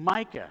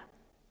 Micah,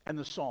 and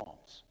the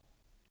Psalms.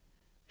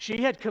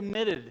 She had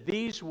committed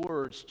these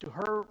words to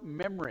her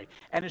memory,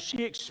 and as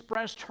she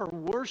expressed her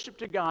worship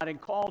to God and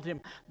called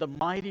him the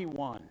Mighty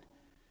One,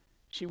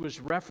 she was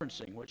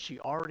referencing what she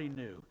already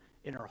knew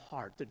in her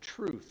heart, the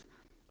truth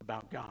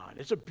about God.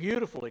 It's a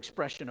beautiful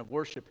expression of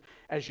worship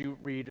as you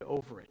read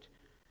over it.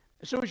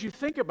 So as you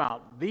think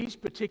about these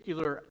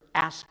particular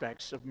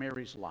aspects of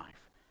Mary's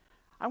life,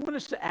 I want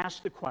us to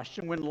ask the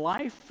question, when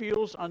life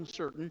feels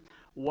uncertain,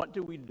 what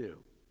do we do?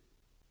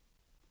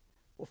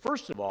 Well,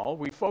 first of all,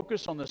 we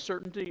focus on the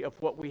certainty of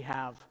what we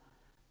have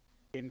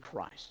in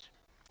Christ.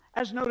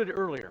 As noted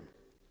earlier,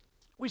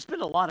 we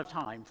spend a lot of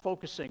time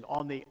focusing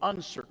on the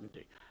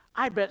uncertainty.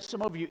 I bet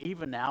some of you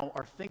even now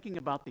are thinking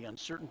about the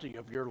uncertainty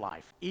of your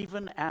life,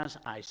 even as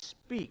I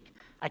speak.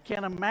 I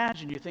can't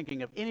imagine you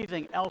thinking of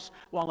anything else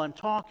while I'm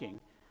talking,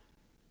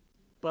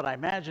 but I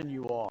imagine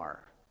you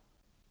are.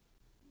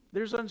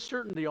 There's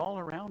uncertainty all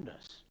around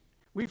us.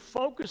 We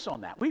focus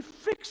on that. We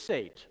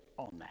fixate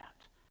on that.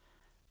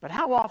 But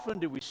how often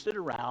do we sit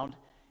around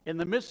in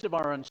the midst of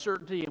our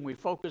uncertainty and we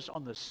focus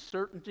on the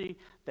certainty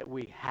that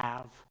we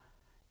have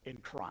in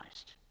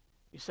Christ?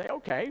 You say,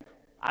 okay,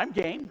 I'm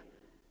game.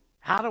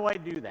 How do I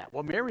do that?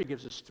 Well, Mary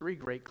gives us three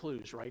great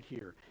clues right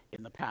here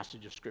in the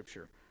passage of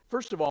Scripture.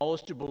 First of all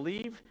is to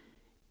believe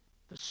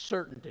the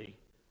certainty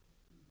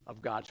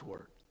of God's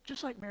Word,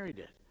 just like Mary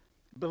did.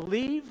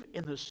 Believe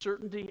in the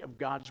certainty of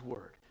God's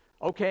Word.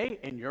 Okay,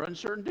 in your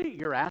uncertainty,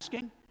 you're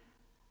asking,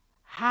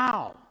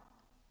 how?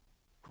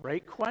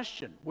 Great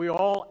question. We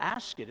all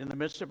ask it in the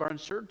midst of our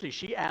uncertainty.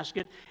 She asked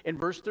it in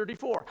verse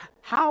 34.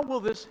 How will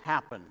this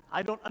happen?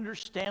 I don't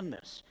understand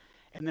this.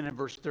 And then in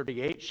verse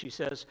 38, she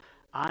says,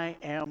 I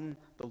am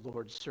the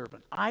Lord's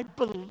servant. I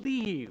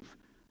believe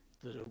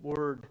the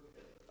word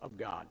of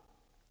God.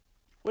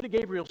 What did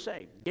Gabriel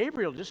say?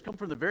 Gabriel just come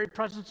from the very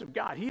presence of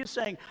God. He is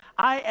saying,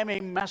 I am a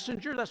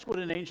messenger. That's what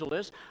an angel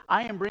is.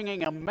 I am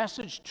bringing a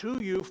message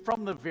to you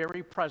from the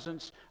very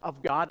presence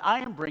of God. I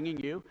am bringing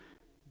you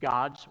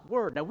God's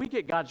word. Now, we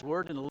get God's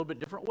word in a little bit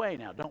different way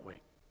now, don't we?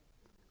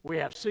 We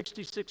have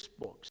 66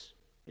 books,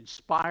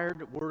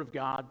 inspired word of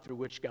God through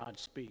which God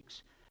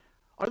speaks.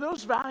 Are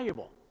those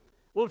valuable?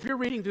 Well, if you're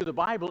reading through the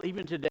Bible,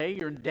 even today,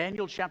 you're in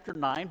Daniel chapter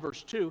 9,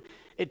 verse 2.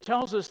 It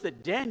tells us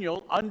that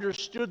Daniel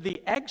understood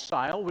the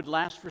exile would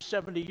last for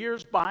 70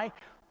 years by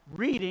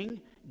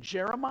reading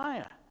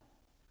Jeremiah.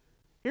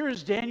 Here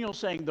is Daniel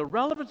saying, the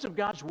relevance of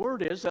God's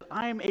word is that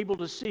I am able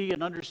to see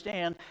and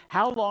understand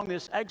how long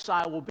this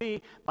exile will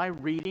be by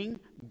reading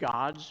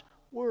God's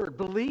word.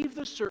 Believe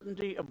the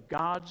certainty of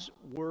God's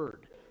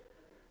word.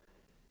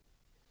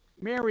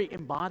 Mary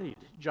embodied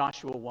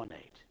Joshua 1:8.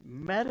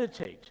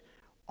 Meditate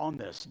on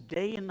this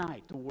day and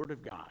night, the word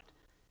of God.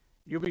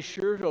 You'll be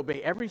sure to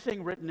obey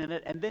everything written in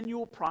it, and then you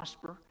will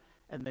prosper,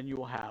 and then you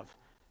will have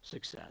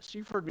success.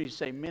 You've heard me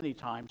say many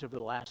times over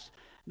the last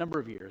number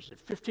of years,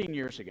 15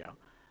 years ago,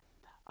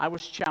 I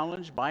was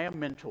challenged by a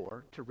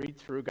mentor to read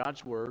through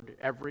God's word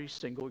every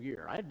single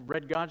year. I had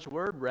read God's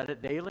word, read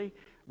it daily,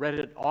 read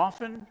it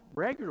often,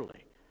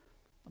 regularly.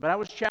 But I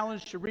was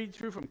challenged to read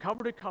through from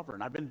cover to cover,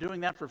 and I've been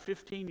doing that for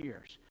 15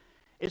 years.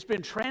 It's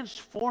been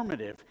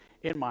transformative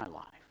in my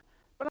life.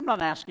 But I'm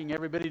not asking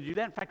everybody to do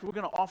that. In fact, we're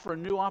going to offer a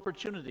new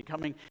opportunity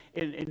coming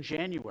in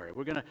January.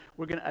 We're going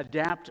to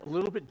adapt a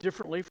little bit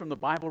differently from the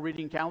Bible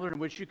reading calendar in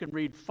which you can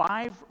read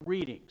 5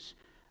 readings,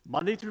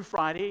 Monday through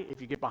Friday.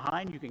 If you get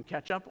behind, you can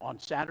catch up on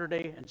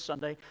Saturday and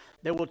Sunday.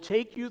 That will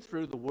take you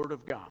through the Word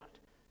of God.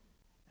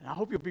 And I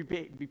hope you'll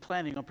be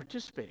planning on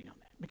participating on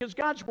that, because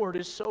God's Word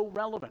is so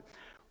relevant.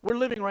 We're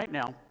living right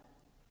now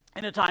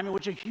in a time in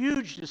which a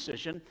huge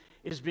decision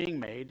is being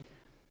made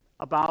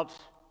about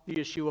the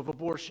issue of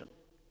abortion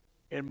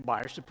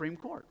by our Supreme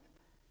Court.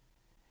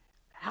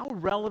 How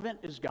relevant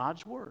is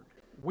God's word?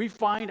 We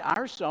find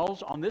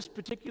ourselves on this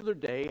particular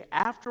day,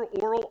 after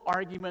oral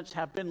arguments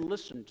have been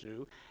listened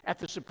to at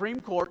the Supreme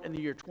Court in the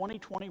year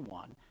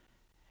 2021,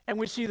 and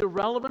we see the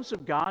relevance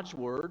of God's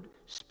word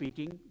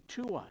speaking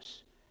to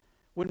us.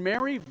 When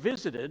Mary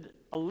visited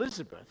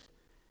Elizabeth,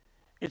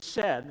 it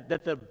said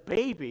that the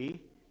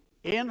baby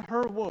in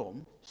her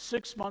womb,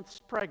 6 months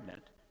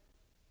pregnant,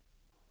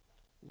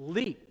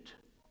 leaped.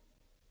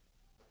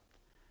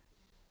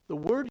 The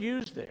word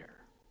used there,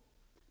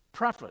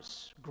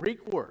 preface,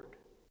 Greek word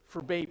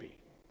for baby.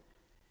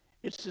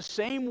 It's the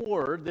same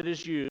word that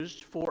is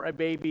used for a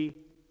baby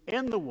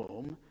in the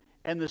womb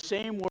and the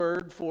same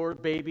word for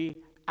baby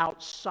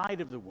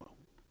outside of the womb.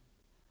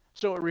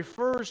 So it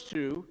refers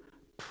to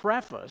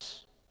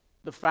preface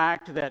the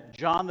fact that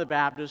John the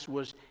Baptist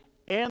was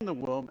and the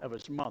womb of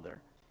his mother.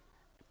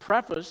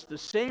 Preface, the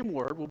same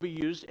word will be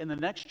used in the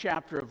next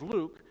chapter of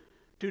Luke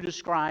to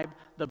describe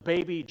the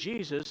baby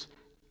Jesus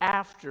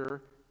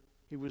after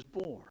he was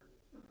born.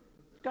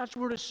 God's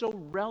word is so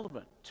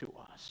relevant to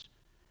us.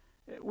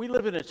 We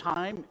live in a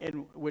time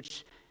in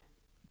which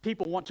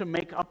people want to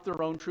make up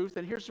their own truth,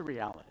 and here's the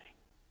reality.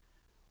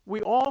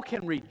 We all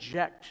can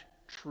reject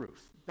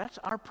truth. That's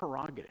our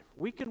prerogative.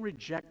 We can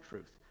reject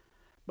truth,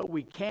 but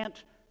we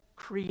can't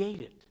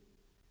create it.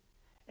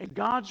 And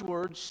God's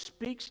word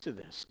speaks to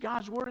this.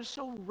 God's word is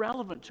so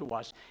relevant to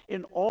us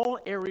in all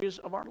areas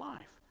of our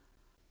life.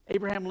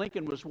 Abraham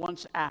Lincoln was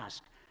once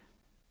asked,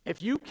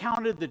 if you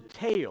counted the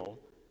tail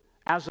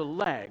as a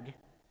leg,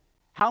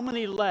 how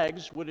many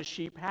legs would a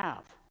sheep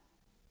have?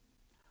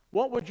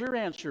 What would your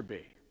answer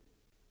be?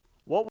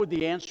 What would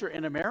the answer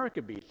in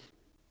America be?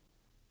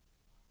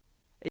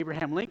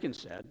 Abraham Lincoln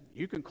said,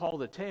 you can call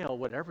the tail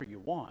whatever you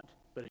want,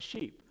 but a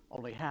sheep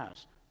only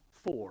has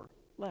 4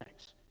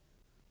 legs.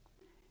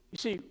 You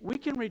see, we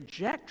can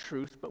reject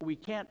truth, but we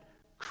can't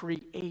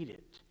create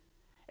it.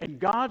 And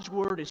God's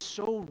word is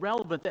so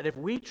relevant that if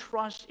we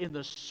trust in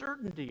the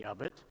certainty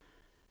of it,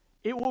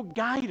 it will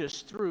guide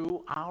us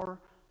through our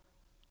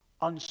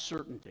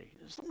uncertainty.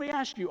 So let me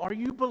ask you, are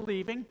you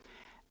believing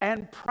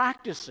and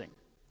practicing,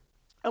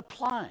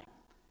 applying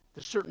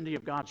the certainty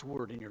of God's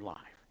word in your life?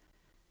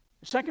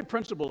 The second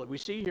principle that we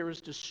see here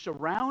is to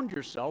surround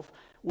yourself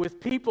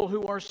with people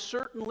who are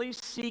certainly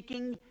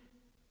seeking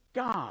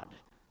God.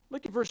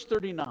 Look at verse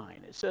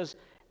 39. It says,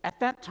 at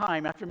that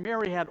time, after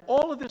Mary had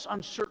all of this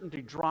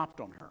uncertainty dropped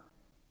on her,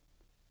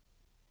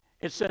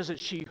 it says that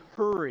she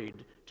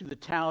hurried to the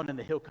town in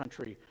the hill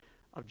country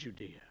of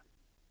Judea.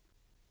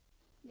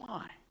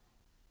 Why?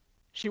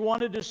 She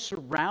wanted to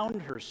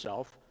surround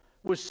herself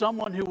with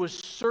someone who was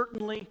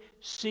certainly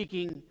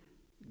seeking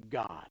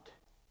God.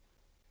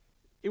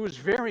 It was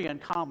very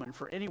uncommon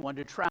for anyone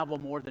to travel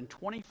more than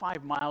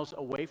 25 miles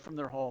away from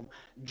their home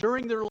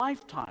during their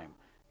lifetime,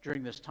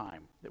 during this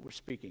time that we're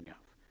speaking of.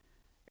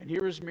 And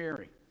here is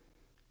Mary,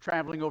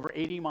 traveling over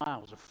 80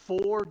 miles, a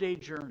 4-day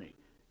journey,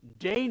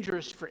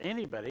 dangerous for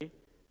anybody,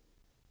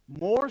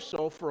 more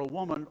so for a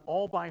woman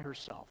all by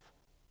herself.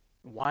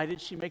 Why did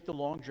she make the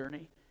long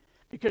journey?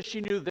 Because she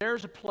knew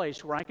there's a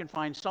place where I can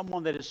find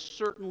someone that is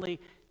certainly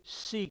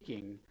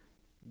seeking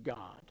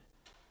God.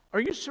 Are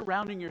you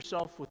surrounding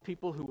yourself with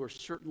people who are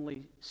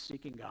certainly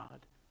seeking God?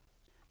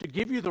 To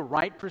give you the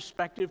right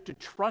perspective to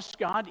trust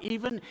God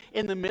even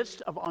in the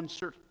midst of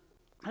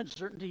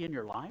uncertainty in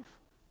your life?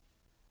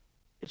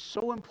 It's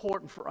so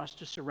important for us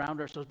to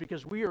surround ourselves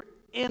because we are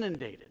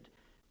inundated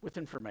with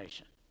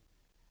information.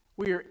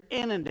 We are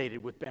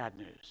inundated with bad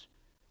news.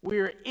 We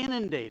are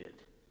inundated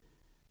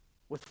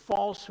with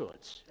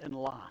falsehoods and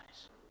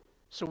lies.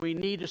 So we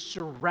need to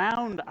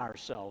surround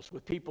ourselves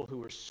with people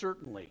who are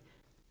certainly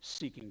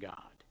seeking God.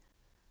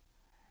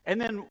 And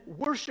then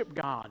worship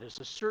God as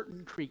a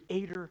certain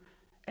creator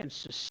and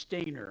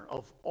sustainer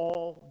of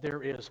all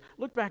there is.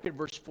 Look back at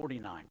verse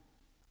 49.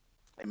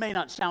 It may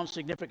not sound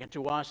significant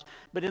to us,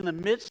 but in the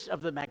midst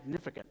of the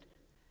Magnificat,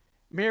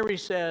 Mary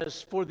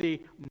says, for the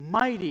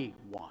mighty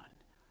one.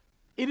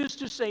 It is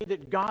to say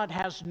that God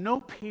has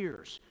no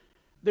peers.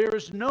 There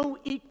is no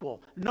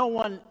equal, no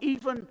one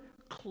even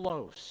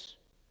close.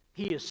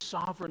 He is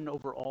sovereign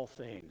over all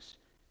things.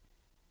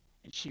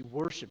 And she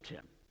worshiped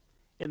him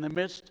in the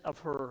midst of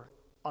her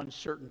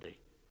uncertainty,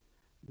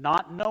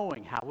 not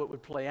knowing how it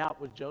would play out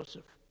with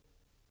Joseph.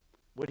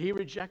 Would he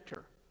reject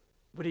her?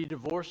 Would he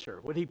divorce her?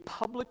 Would he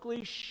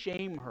publicly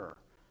shame her?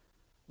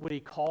 Would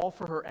he call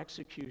for her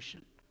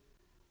execution?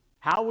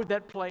 How would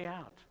that play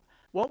out?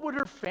 What would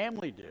her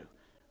family do?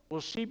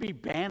 Will she be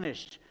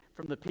banished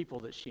from the people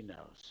that she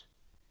knows?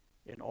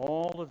 In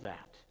all of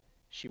that,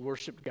 she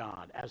worshiped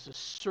God as a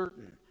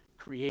certain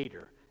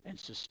creator and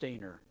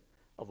sustainer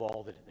of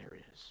all that there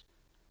is.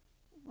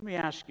 Let me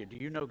ask you, do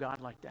you know God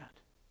like that?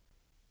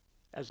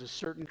 As a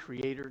certain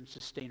creator and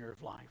sustainer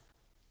of life,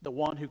 the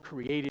one who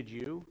created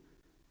you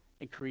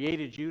and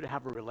created you to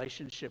have a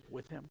relationship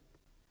with him.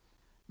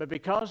 But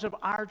because of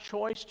our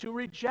choice to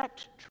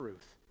reject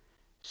truth,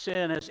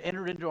 sin has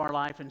entered into our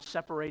life and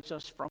separates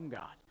us from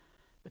God.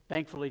 But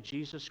thankfully,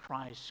 Jesus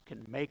Christ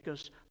can make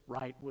us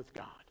right with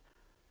God.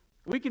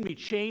 We can be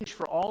changed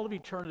for all of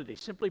eternity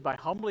simply by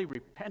humbly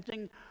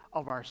repenting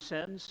of our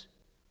sins,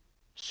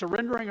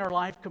 surrendering our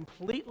life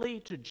completely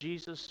to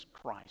Jesus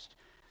Christ.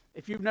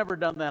 If you've never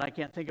done that, I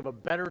can't think of a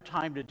better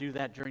time to do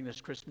that during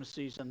this Christmas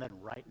season than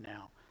right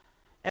now.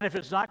 And if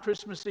it's not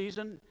Christmas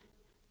season,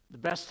 the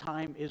best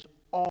time is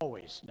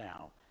always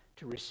now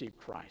to receive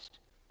Christ.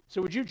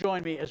 So would you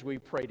join me as we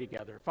pray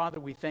together? Father,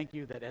 we thank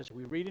you that as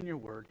we read in your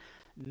word,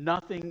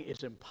 nothing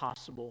is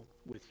impossible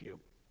with you.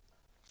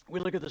 We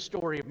look at the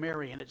story of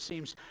Mary and it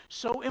seems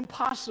so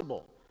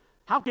impossible.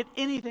 How could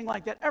anything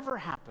like that ever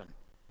happen?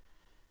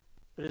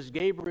 But as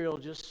Gabriel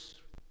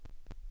just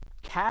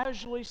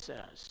casually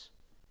says,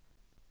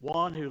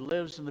 one who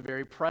lives in the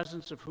very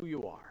presence of who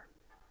you are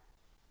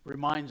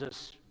reminds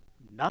us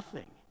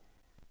nothing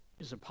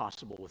is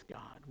impossible with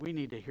God. We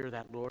need to hear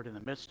that, Lord, in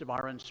the midst of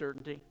our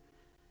uncertainty.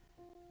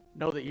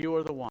 know that you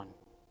are the one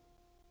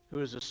who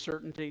is a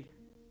certainty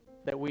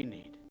that we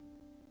need.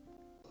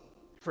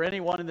 For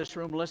anyone in this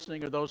room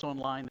listening or those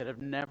online that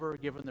have never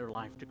given their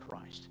life to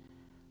Christ,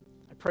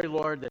 I pray,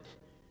 Lord, that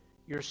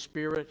your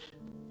Spirit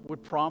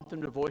would prompt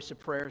them to voice a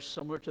prayer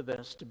similar to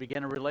this, to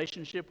begin a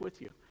relationship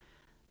with you.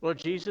 Lord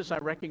Jesus, I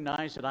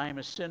recognize that I am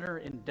a sinner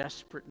in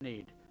desperate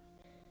need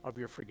of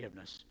your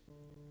forgiveness.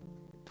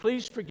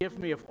 Please forgive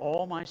me of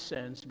all my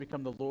sins and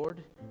become the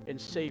Lord and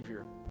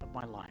Savior of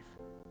my life.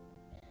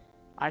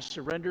 I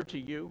surrender to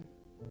you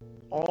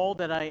all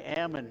that I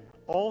am and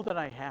all that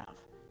I have,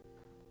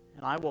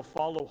 and I will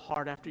follow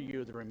hard after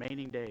you the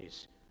remaining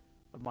days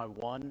of my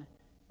one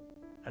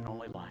and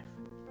only life.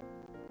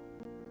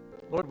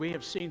 Lord, we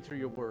have seen through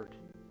your word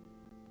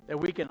that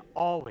we can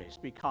always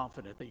be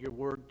confident that your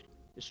word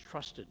is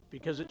trusted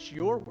because it's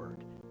your word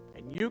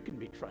and you can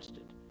be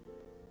trusted.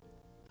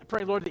 I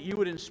pray, Lord, that you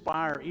would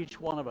inspire each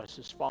one of us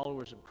as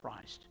followers of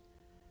Christ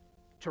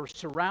to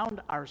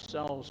surround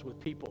ourselves with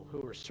people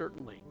who are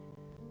certainly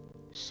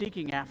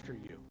seeking after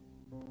you.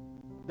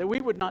 That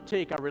we would not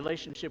take our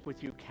relationship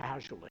with you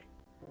casually.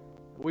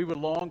 We would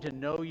long to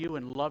know you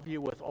and love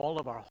you with all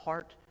of our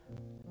heart,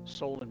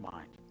 soul, and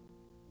mind.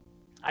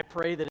 I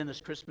pray that in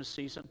this Christmas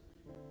season,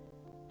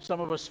 some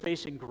of us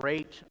facing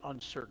great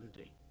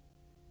uncertainty,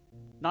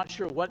 not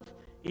sure what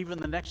even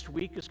the next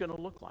week is going to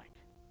look like.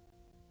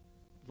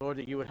 Lord,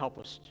 that you would help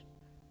us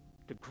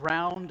to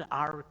ground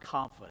our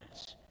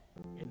confidence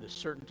in the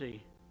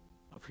certainty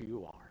of who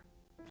you are.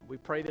 We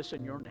pray this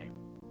in your name.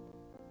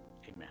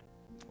 Amen.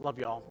 Love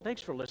you all.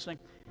 Thanks for listening.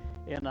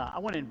 And I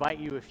want to invite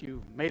you, if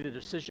you made a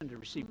decision to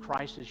receive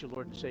Christ as your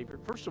Lord and Savior,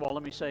 first of all,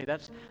 let me say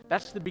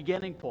that's the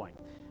beginning point.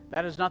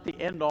 That is not the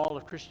end all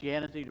of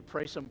Christianity, to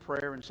pray some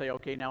prayer and say,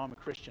 okay, now I'm a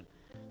Christian.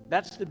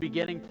 That's the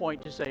beginning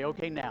point to say,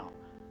 okay, now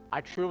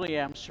I truly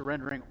am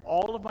surrendering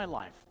all of my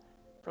life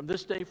from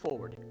this day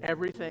forward,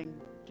 everything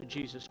to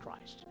Jesus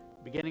Christ,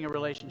 beginning a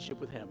relationship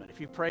with him. And if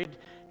you prayed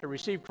to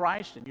receive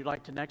Christ and you'd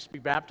like to next be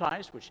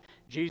baptized, which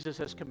Jesus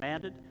has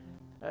commanded,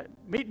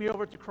 meet me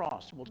over at the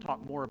cross, and we'll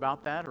talk more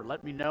about that, or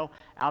let me know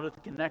out at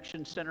the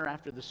Connection Center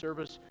after the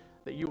service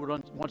that you would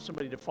want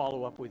somebody to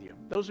follow up with you.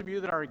 Those of you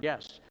that are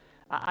guests,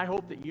 I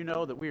hope that you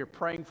know that we are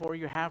praying for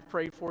you, have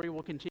prayed for you,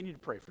 we'll continue to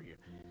pray for you.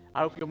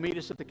 I hope you'll meet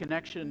us at the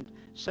Connection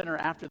Center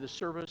after the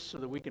service so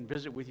that we can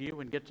visit with you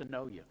and get to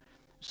know you.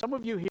 Some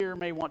of you here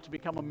may want to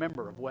become a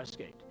member of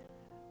Westgate.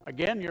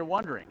 Again, you're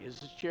wondering, is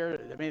this chair,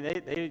 I mean,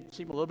 they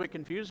seem a little bit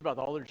confused about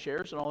all their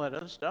chairs and all that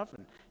other stuff,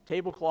 and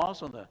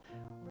tablecloths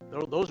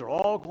those are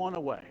all going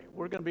away.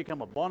 We're going to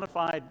become a bona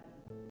fide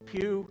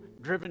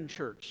pew-driven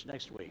church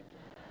next week.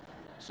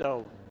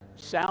 So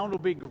sound will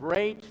be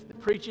great. The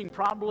preaching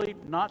probably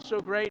not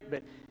so great,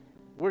 but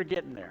we're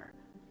getting there.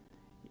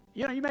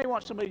 You know, you may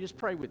want somebody to just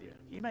pray with you.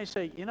 You may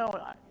say, you know,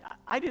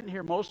 I didn't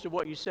hear most of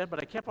what you said, but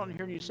I kept on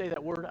hearing you say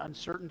that word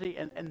uncertainty,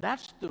 and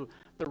that's the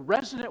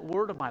resonant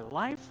word of my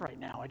life right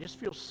now. I just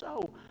feel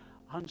so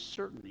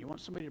uncertain. You want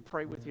somebody to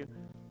pray with you?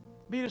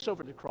 Meet us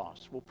over at the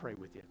cross. We'll pray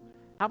with you.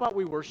 How about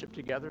we worship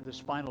together, this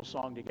final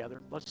song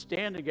together? Let's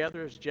stand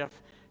together as Jeff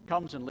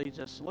comes and leads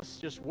us. Let's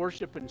just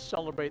worship and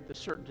celebrate the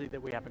certainty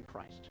that we have in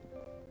Christ.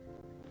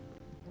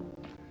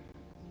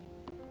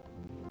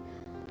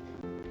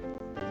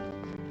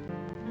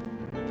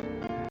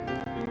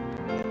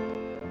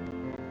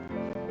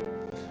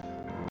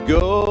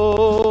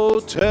 Go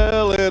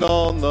tell it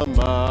on the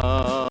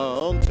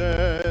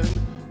mountain,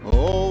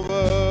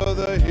 over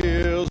the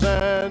hills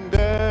and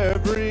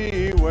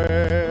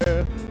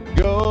everywhere.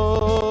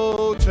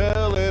 Go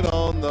tell it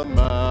on the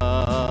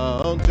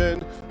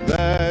mountain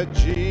that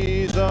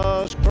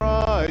Jesus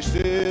Christ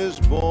is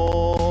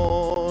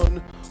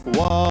born.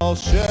 While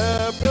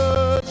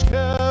shepherds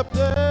kept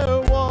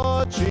their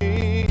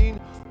watching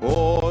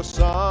o'er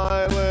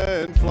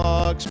silent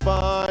flocks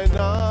by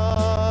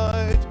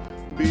night,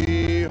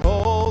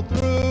 behold,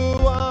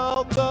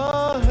 throughout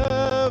the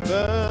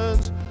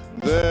heavens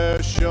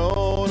there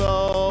shone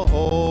a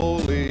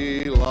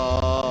holy light.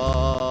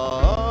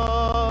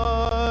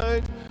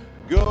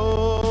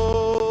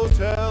 Go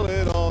tell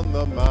it on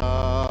the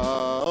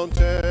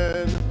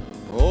mountain,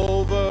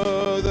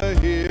 over the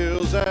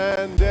hills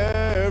and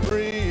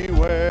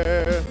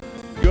everywhere.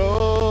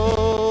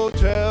 Go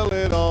tell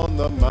it on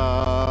the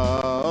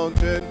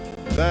mountain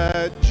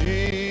that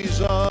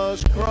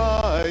Jesus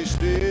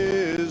Christ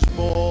is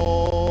born.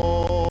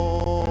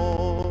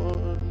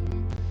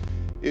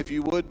 If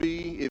you would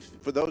be,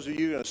 for those of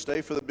you going to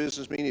stay for the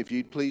business meeting, if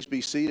you'd please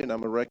be seated,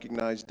 I'm going to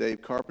recognize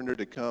Dave Carpenter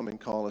to come and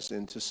call us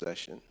into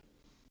session.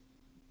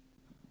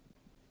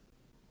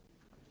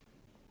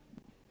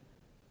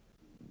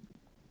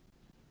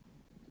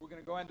 We're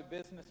going to go into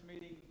business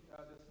meeting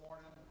this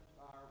morning.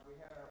 We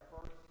had our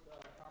first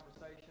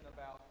conversation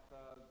about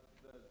the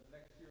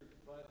next year's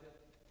budget.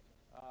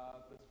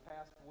 This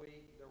past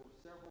week, there were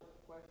several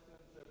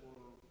questions that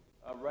were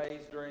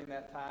raised during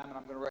that time, and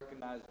I'm going to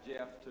recognize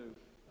Jeff to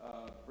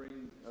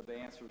bring the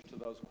answers to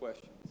those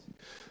questions.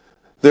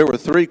 There were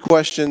three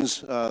questions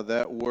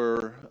that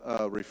were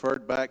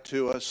referred back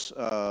to us,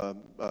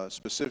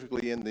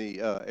 specifically in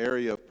the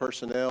area of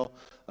personnel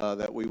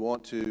that we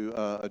want to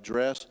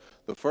address.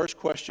 The first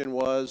question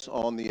was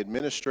on the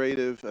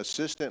administrative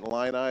assistant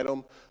line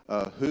item.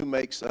 Who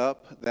makes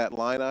up that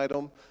line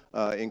item?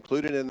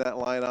 Included in that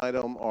line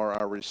item are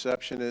our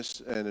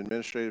receptionist and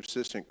administrative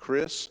assistant,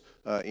 Chris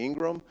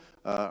Ingram,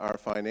 our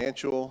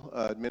financial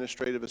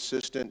administrative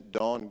assistant,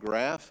 Dawn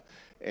Graff,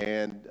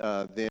 and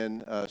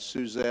then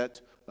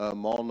Suzette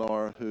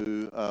Molnar,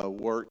 who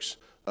works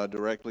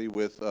directly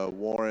with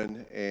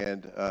Warren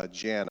and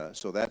Jana.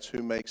 So that's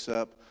who makes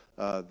up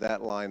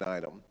that line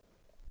item.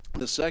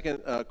 The second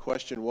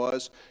question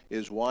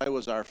is why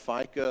was our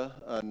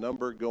FICA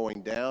number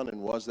going down, and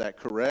was that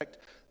correct?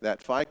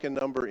 That FICA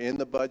number in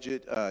the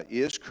budget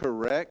is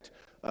correct,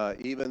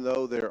 even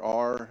though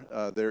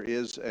there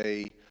is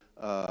a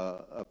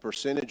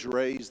percentage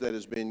raise that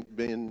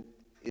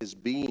is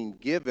being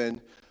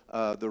given.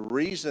 The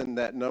reason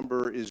that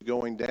number is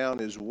going down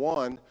is,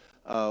 one,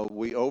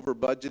 we over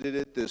budgeted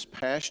it this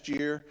past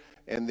year,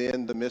 and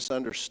then the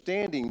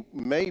misunderstanding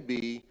may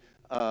be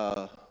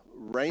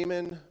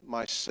Raymond,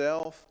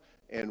 myself,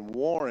 and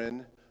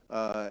Warren,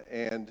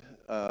 and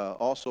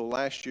also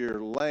last year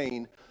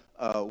Lane,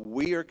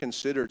 we are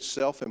considered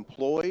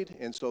self-employed,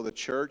 and so the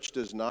church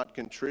does not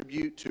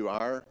contribute to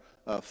our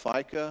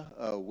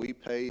FICA. We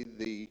pay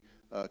the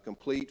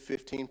complete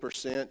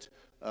 15%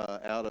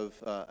 out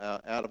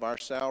of our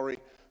salary.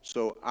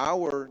 So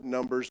our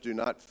numbers do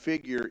not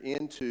figure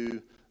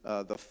into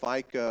the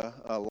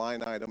FICA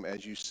line item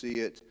as you see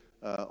it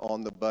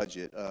on the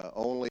budget.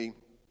 Only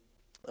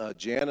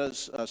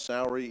Jana's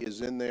salary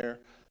is in there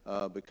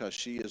because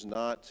she is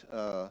not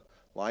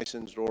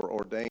licensed or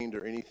ordained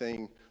or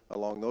anything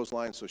along those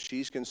lines. So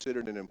she's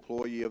considered an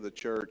employee of the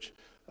church,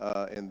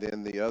 and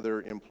then the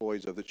other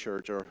employees of the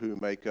church are who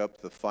make up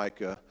the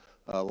FICA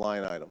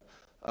line item.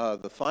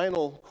 The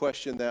final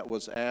question that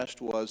was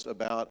asked was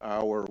about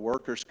our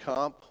workers'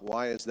 comp.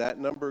 Why is that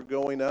number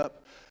going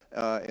up?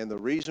 And the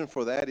reason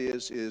for that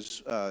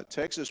is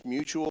Texas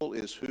Mutual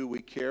is who we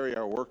carry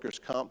our workers'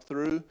 comp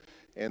through,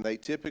 and they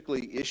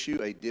typically issue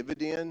a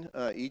dividend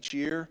each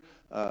year.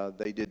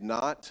 They did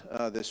not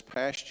this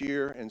past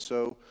year, and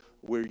so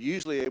we're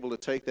usually able to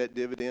take that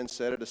dividend,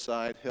 set it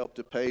aside, help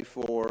to pay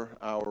for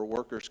our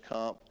workers'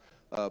 comp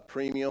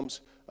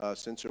premiums.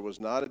 Since there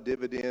was not a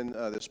dividend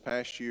this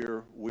past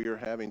year, we are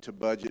having to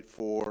budget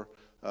for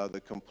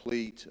the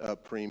complete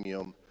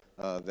premium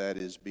that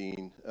is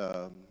being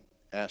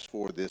asked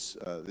for this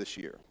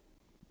year.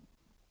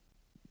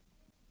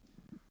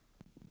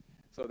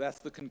 So that's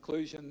the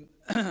conclusion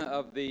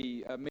of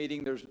the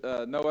meeting. There's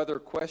no other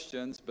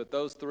questions, but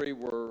those three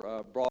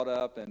were brought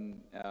up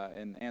and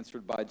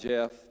answered by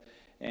Jeff.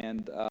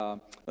 And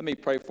let me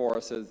pray for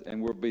us,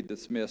 and we'll be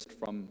dismissed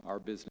from our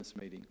business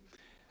meeting.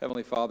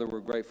 Heavenly Father,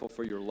 we're grateful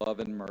for your love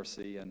and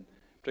mercy, and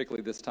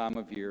particularly this time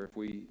of year, if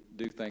we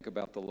do think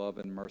about the love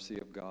and mercy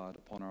of God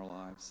upon our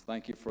lives.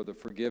 Thank you for the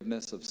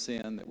forgiveness of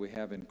sin that we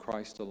have in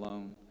Christ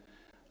alone,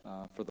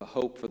 for the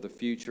hope for the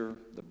future,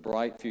 the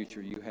bright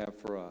future you have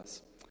for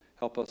us.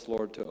 Help us,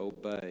 Lord, to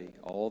obey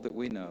all that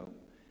we know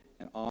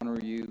and honor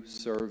you,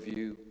 serve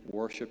you,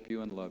 worship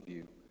you, and love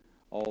you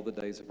all the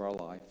days of our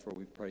life, for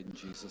we pray in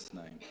Jesus'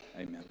 name.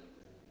 Amen.